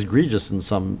or as egregious in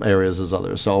some areas as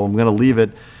others. So I'm gonna leave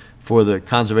it for the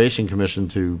Conservation Commission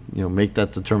to, make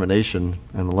that determination.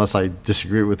 And unless I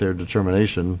disagree with their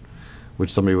determination,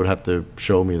 which somebody would have to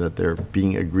show me that they're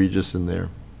being egregious in their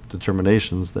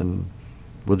determinations, then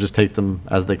we'll just take them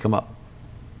as they come up.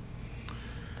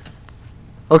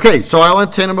 Okay, so I'll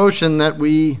entertain a motion that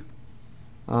we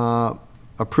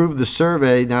approve the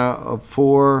survey now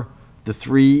for the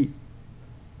 3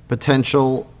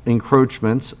 potential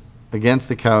encroachments against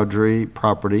the Cowdrey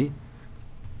property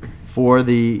for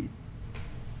the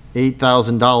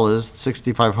 $8,000,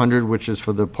 $6,500, which is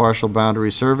for the partial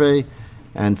boundary survey,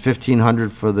 and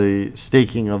 $1,500 for the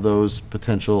staking of those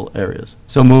potential areas.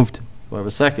 So moved. Do I have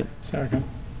a second? Second.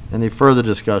 Any further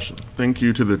discussion? Thank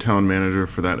you to the town manager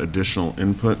for that additional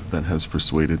input that has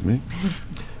persuaded me.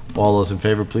 All those in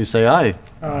favor, please say aye.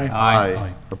 Aye.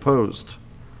 Aye. Opposed?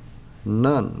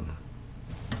 None.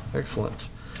 Excellent.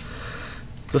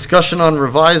 Discussion on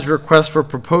revised request for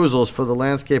proposals for the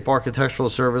landscape architectural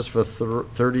service for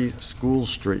 30 School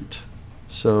Street.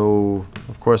 So,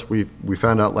 of course, we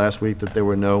found out last week that there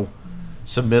were no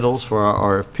submittals for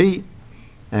our RFP,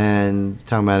 and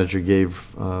town manager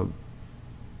gave,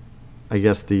 I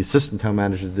guess the assistant town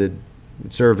manager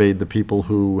surveyed the people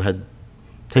who had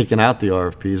taken out the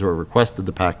RFPs or requested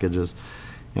the packages,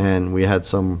 and we had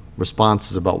some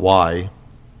responses about why.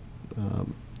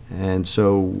 And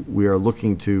so we are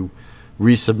looking to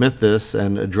resubmit this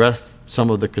and address some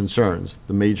of the concerns.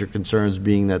 The major concerns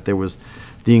being that there was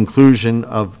the inclusion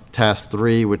of task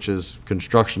 3, which is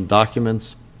construction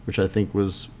documents, which I think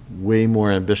was way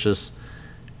more ambitious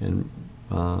and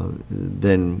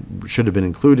than should have been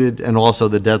included, and also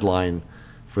the deadline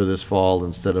for this fall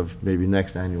instead of maybe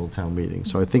next annual town meeting.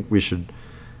 So I think we should,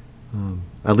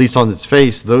 at least on its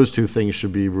face, those 2 things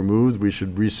should be removed. We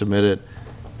should resubmit it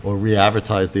or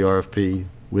re-advertise the RFP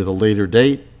with a later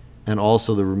date, and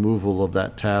also the removal of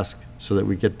that task so that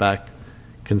we get back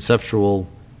conceptual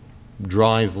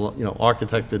drawings,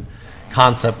 architected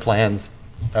concept plans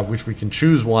of which we can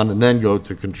choose one and then go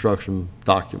to construction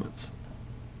documents.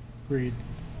 Agreed.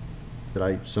 Did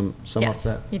I sum up that?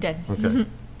 Yes, you did. Okay.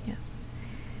 Yes.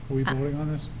 Are we voting on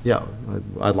this? Yeah,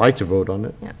 I'd like to vote on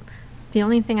it. Yep. The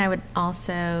only thing I would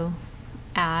also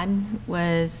add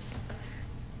was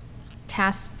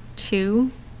task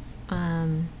 2,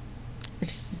 which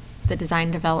is the design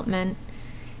development.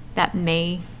 That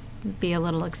may be a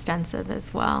little extensive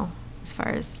as well, as far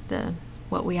as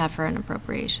what we have for an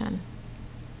appropriation.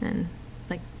 And I'd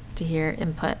like to hear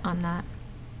input on that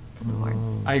from the board.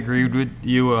 I agreed with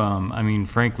you. I mean,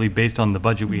 frankly, based on the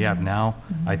budget we have now,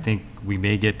 I think we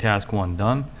may get task 1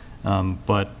 done.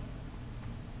 But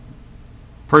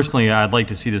personally, I'd like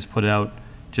to see this put out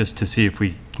just to see if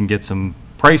we can get some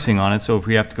pricing on it. So if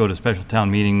we have to go to special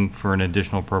town meeting for an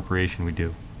additional appropriation, we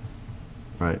do.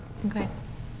 Right. Okay.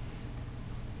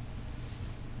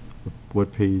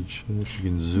 What page? If you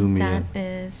can zoom me in. That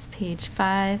is page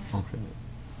 5. Okay.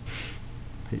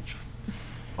 Page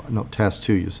 5. No, task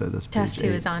 2, you said. That's page 8. Task 2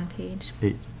 is on page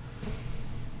 8.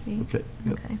 8? Okay.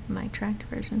 Yep. Okay, my tracked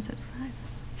version says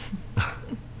 5.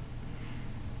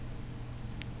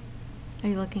 Are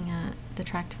you looking at the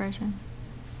tracked version?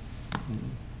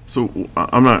 So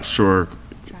I'm not sure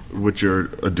what your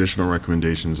additional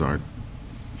recommendations are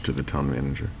to the town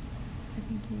manager. I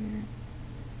think you're...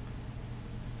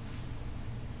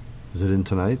 Is it in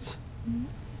tonight's?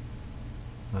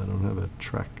 I don't have a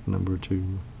track number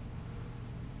 2.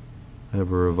 I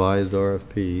have a revised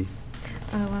RFP.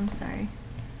 Oh, I'm sorry.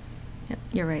 Yep,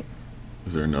 you're right.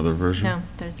 Is there another version? No,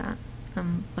 there's not.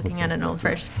 I'm looking at an old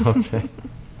version. Okay.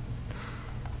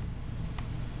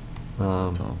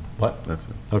 What? That's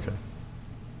it. Okay.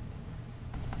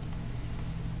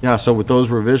 Yeah, so with those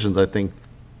revisions, I think,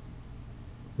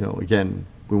 again,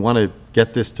 we want to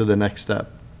get this to the next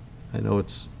step. I know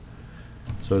it's,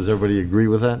 so does everybody agree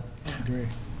with that? Agree.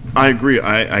 I agree.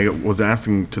 I was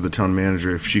asking to the town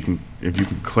manager if you can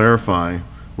clarify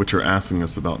what you're asking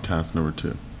us about task number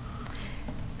 2.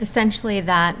 Essentially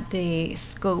that the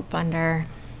scope under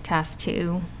task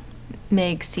 2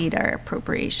 may exceed our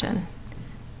appropriation.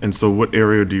 And so what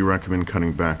area do you recommend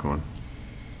cutting back on?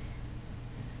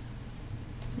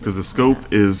 Because the scope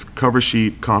is cover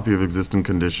sheet, copy of existing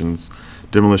conditions,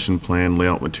 demolition plan,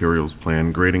 layout materials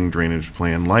plan, grading drainage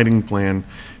plan, lighting plan,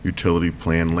 utility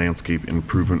plan, landscape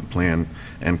improvement plan,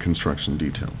 and construction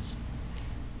details.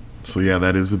 So yeah,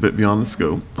 that is a bit beyond the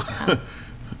scope.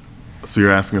 So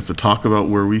you're asking us to talk about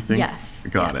where we think? Yes.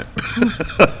 Got it.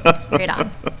 Right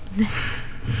on.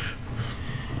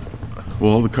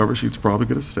 Well, the cover sheet's probably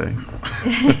going to stay.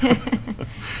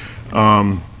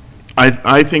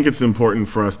 I think it's important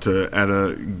for us to,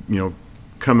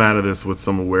 come out of this with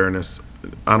some awareness.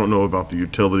 I don't know about the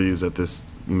utilities at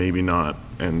this, maybe not,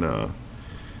 and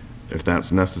if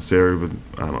that's necessary, but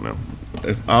I don't know.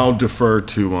 I'll defer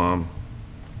to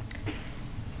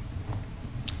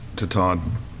Todd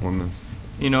on this.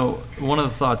 One of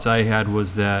the thoughts I had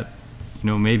was that,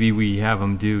 maybe we have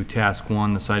them do task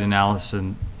 1, the site analysis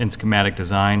and schematic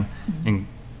design, and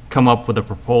come up with a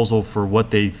proposal for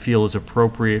what they feel is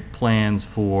appropriate plans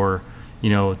for,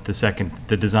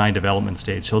 the design development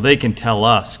stage. So they can tell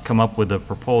us, come up with a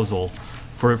proposal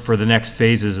for the next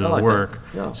phases of the work.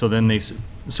 Yeah. So then they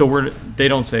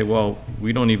don't say, well,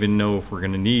 we don't even know if we're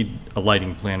going to need a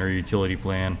lighting plan or a utility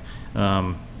plan,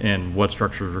 and what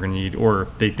structures we're going to need, or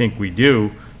if they think we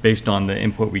do, based on the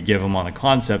input we give them on the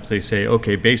concepts, they say,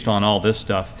 okay, based on all this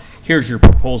stuff, here's your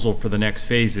proposal for the next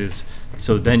phases.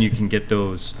 So then you can get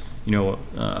those,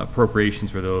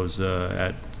 appropriations for those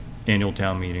at annual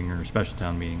town meeting or special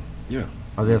town meeting. Yeah.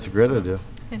 I think that's a great idea.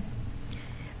 Good.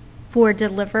 For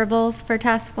deliverables for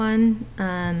task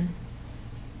 1,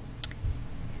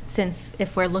 since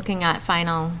if we're looking at a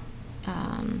final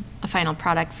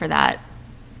product for that,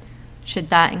 should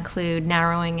that include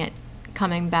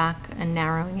coming back and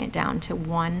narrowing it down to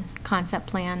one concept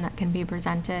plan that can be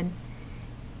presented?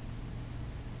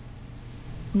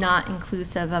 Not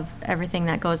inclusive of everything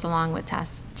that goes along with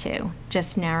task 2,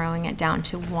 just narrowing it down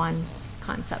to one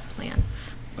concept plan.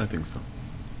 I think so.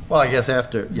 Well, I guess I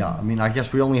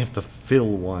guess we only have to fill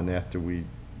one after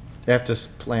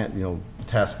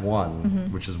task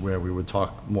 1, which is where we would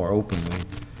talk more openly,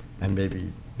 and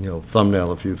maybe,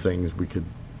 thumbnail a few things we could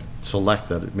select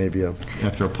that maybe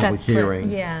after a public hearing.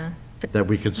 That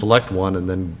we could select one and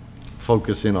then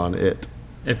focus in on it.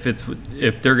 If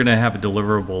they're going to have a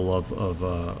deliverable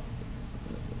of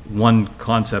one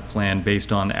concept plan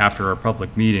based on after our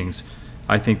public meetings,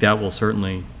 I think that will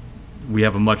certainly, we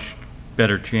have a much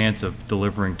better chance of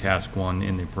delivering task 1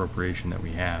 in the appropriation that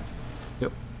we have.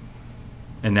 Yep.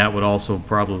 And that would also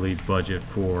probably budget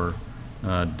for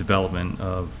development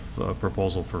of a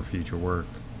proposal for future work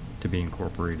to be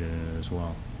incorporated in it as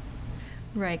well.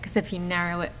 Right, because if you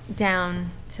narrow it down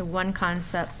to one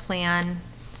concept plan,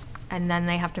 and then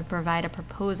they have to provide a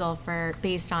proposal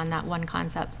based on that one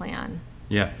concept plan.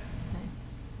 Yeah.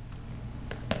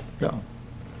 Okay. Yeah.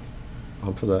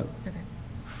 I'm for that. Okay.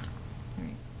 All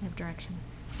right, I have direction.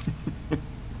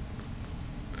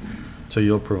 So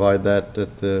you'll provide that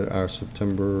at our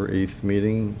September 8th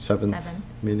meeting, 7th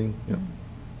meeting? Yeah.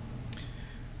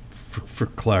 For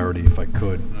clarity, if I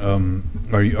could,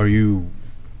 are you,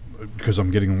 because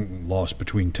I'm getting lost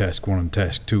between task 1 and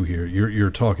task 2 here, you're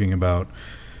talking about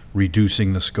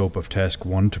reducing the scope of task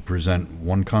 1 to present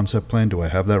one concept plan? Do I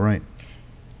have that right?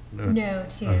 No,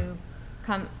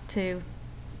 to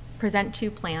present 2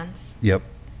 plans. Yep.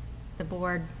 The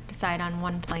board decide on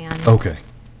one plan. Okay.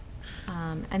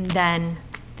 And then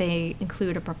they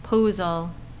include a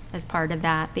proposal as part of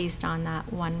that based on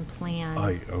that one plan.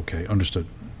 Okay, understood.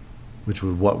 Which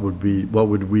would, what would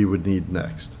we would need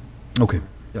next? Okay.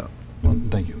 Yeah. Well,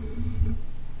 thank you.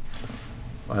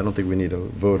 I don't think we need a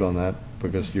vote on that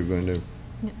because you're going to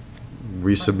Yep.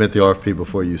 resubmit the RFP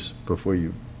before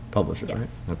you publish it, right?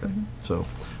 Yes. Okay. So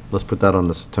let's put that on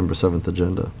the September 7th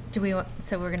agenda. So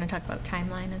we're going to talk about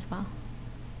timeline as well?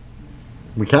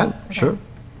 We can, Okay. sure.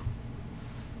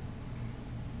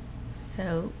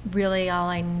 So really all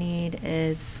I need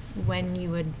is when you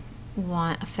would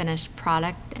want a finished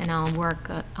product, and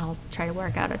I'll try to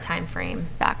work out a time frame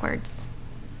backwards.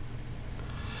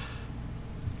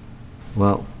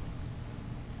 Well,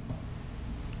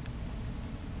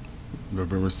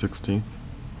 November 16th.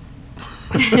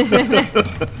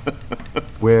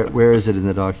 where is it in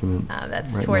the document?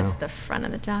 That's right towards now? the front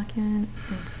of the document.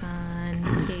 It's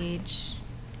on page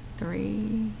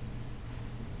 3,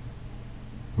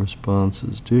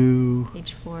 Responses due.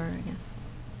 page 4 again.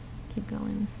 Keep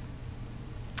going.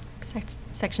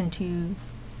 Section 2,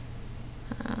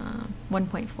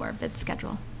 1.4 bid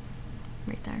schedule,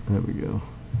 right there. There we go.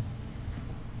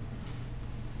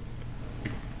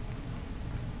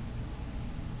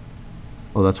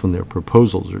 Oh, that's when their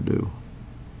proposals are due.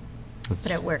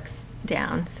 But it works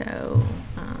down, so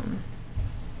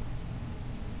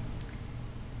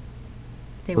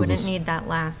They Was wouldn't this- need that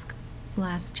last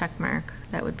check mark.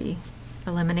 That would be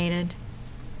eliminated,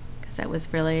 because that was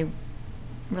really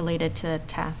related to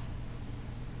tasks.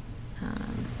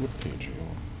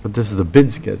 But this is the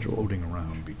bid schedule. Floating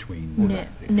around between.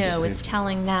 No, it's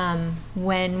telling them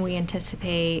when we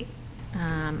anticipate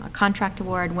a contract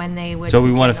award, when they would So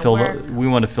we want begin to the fill, work. we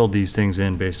want to fill these things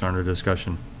in based on our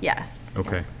discussion. Yes.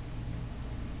 Okay.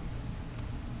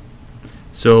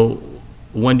 So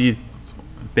when do you,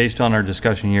 based on our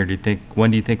discussion here,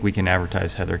 when do you think we can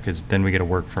advertise, Heather? Because then we got to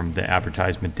work from the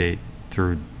advertisement date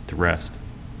through the rest.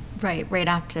 Right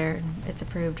after it's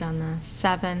approved on the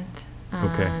 7th.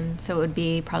 Okay. So it would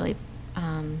be probably,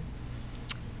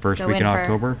 First Go week in in for-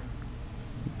 October?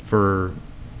 For,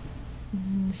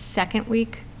 second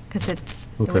week, because it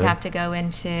would Okay. have to go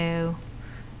into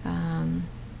the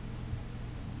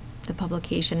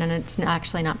publication, and it's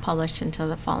actually not published until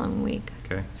the following week.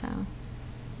 okay. So,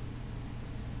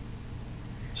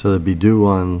 So they'd be due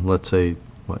on, let's say,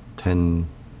 what,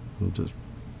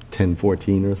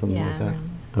 10/14 or something yeah. like that? around-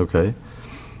 Okay.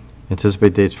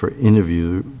 Anticipate dates for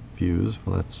interviews,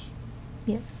 well, that's,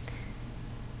 Yeah.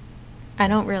 I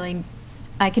don't really,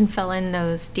 I can fill in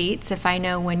those dates if I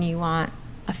know when you want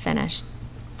a finished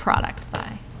product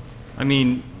by. I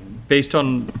mean,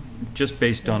 just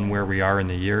based on where we are in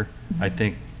the year, I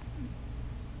think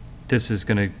this is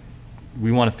going to,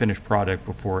 we want to finish product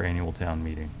before annual town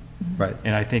meeting. right.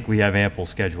 And I think we have ample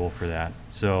schedule for that.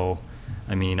 So,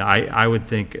 I mean, I would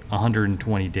think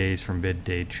 120 days from bid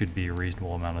date should be a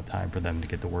reasonable amount of time for them to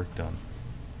get the work done.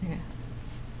 Yeah.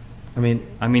 I mean,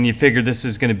 I mean, you figure this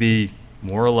is going to be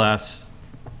more or less,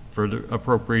 for the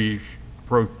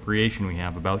appropriation we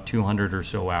have, about 200 or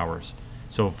so hours.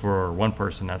 So for one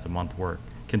person, that's a month work.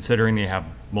 Considering they have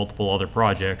multiple other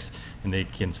projects and they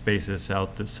can space this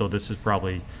out, so this is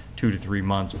probably 2 to 3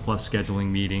 months plus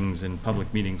scheduling meetings and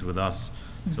public meetings with us.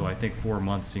 So I think 4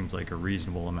 months seems like a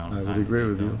reasonable amount I of time. would to agree get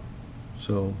with you. done.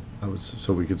 So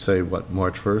so we could say, what,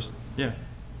 March 1st? Yeah.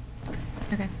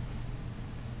 Okay.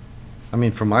 I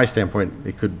mean, from my standpoint,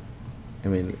 it could, I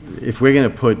mean, if we're going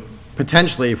to put,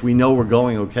 potentially, if we know we're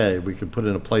going okay, we could put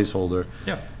in a placeholder.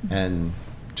 Yeah. And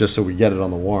just so we get it on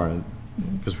the warrant,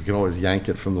 because we can always yank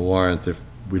it from the warrant if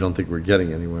we don't think we're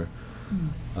getting anywhere.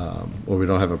 Or we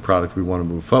don't have a product we want to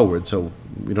move forward, so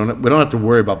we don't have to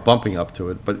worry about bumping up to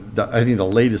it, but I think the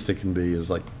latest it can be is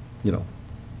like,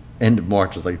 end of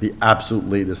March is like the absolute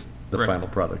latest the Right. final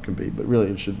product can be, but really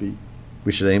it should be,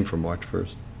 we should aim for March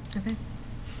 1st. Okay.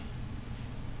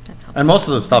 That's helpful. And most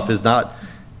of the stuff is not,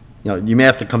 you may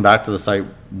have to come back to the site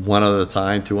one at a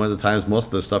time, two at a time. Most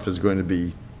of the stuff is going to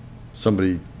be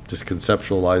somebody just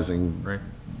conceptualizing Right.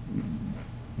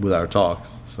 with our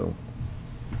talks, so.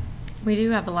 We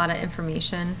do have a lot of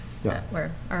information Yeah. that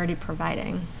we're already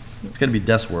providing. It's going to be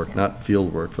desk work, not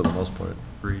field work for the most part.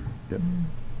 Agreed. Yep.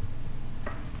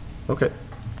 Okay.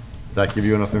 Does that give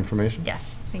you enough information? Yes,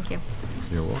 thank you.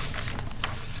 You're welcome.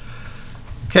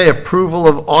 Okay, approval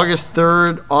of August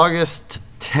 3rd, August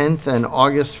 10th, and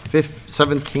August 5th,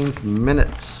 17th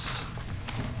minutes.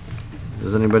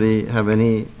 Does anybody have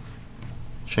any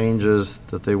changes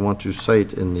that they want to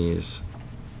cite in these?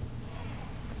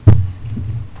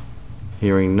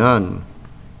 Hearing none.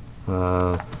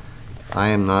 I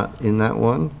am not in that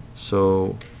one,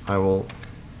 so I will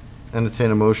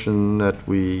entertain a motion that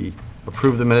we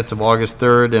approve the minutes of August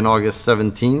 3rd and August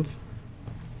 17th.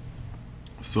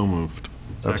 So moved.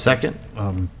 Have a second?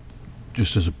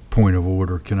 Just as a point of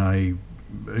order, can I?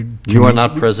 You are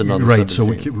not present on the Right, so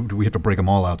 17th. do we have to break them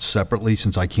all out separately,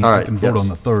 since I can't, All I right, can vote yes. on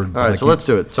the 3rd? All but I right, so can't- let's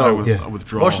do it. I So, Yeah.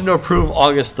 withdraw. motion to approve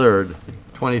August 3rd,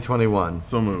 2021.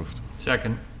 So moved.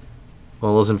 Second.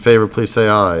 All those in favor, please say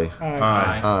aye.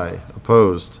 Aye. Aye.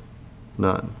 Opposed?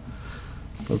 None.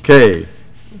 Okay.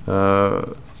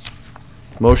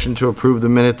 Motion to approve the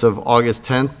minutes of August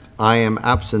 10th. I am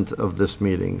absent of this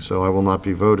meeting, so I will not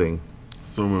be voting.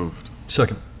 So moved.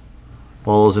 Second.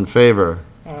 All those in favor?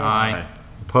 Aye.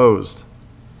 Opposed?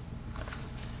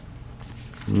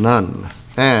 None.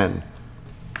 And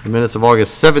the minutes of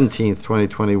August 17th,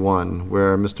 2021,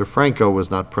 where Mr. Franco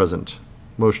was not present.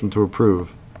 Motion to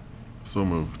approve. So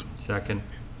moved. Second.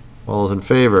 All those in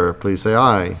favor, please say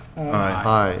aye. Aye.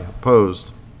 Aye.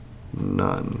 Opposed?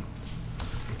 None.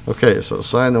 Okay, so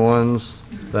sign the ones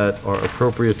that are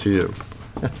appropriate to you.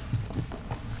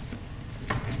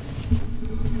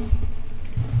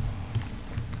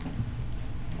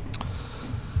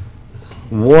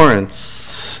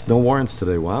 Warrants. No warrants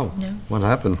today, wow. No. What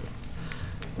happened?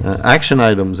 Action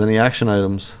items, any action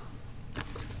items?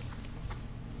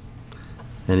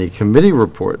 Any committee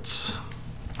reports?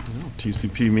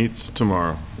 TCP meets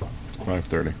tomorrow.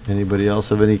 5:30. Anybody else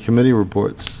have any committee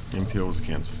reports? MPO was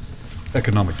canceled.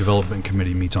 Economic Development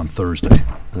Committee meets on Thursday.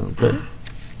 Okay.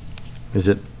 Is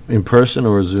it in person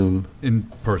or Zoom? In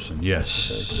person,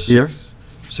 yes. Here?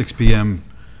 6 PM,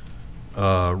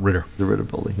 Ritter. The Ritter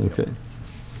Building, okay.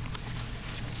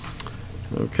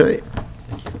 Okay.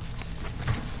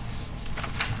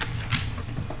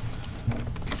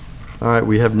 All right,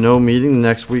 we have no meeting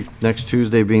next week, next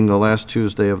Tuesday being the last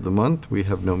Tuesday of the month. We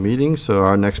have no meeting, so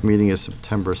our next meeting is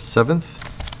September 7th.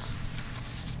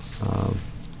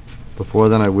 Before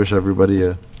then, I wish everybody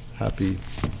a happy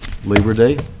Labor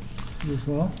Day. You as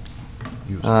well?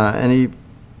 Any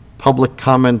public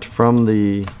comment from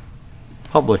the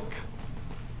public?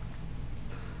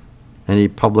 Any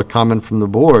public comment from the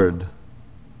board?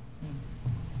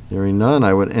 Hearing none,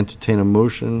 I would entertain a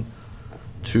motion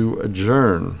to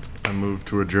adjourn. I move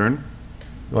to adjourn.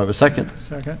 Do I have a second?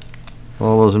 Second.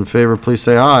 All those in favor, please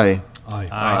say aye. Aye.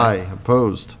 Aye.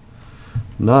 Opposed?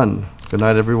 None. Good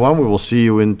night, everyone. We will see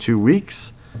you in 2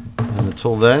 weeks. And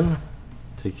until then,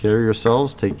 take care of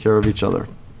yourselves, take care of each other.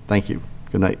 Thank you.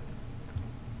 Good night.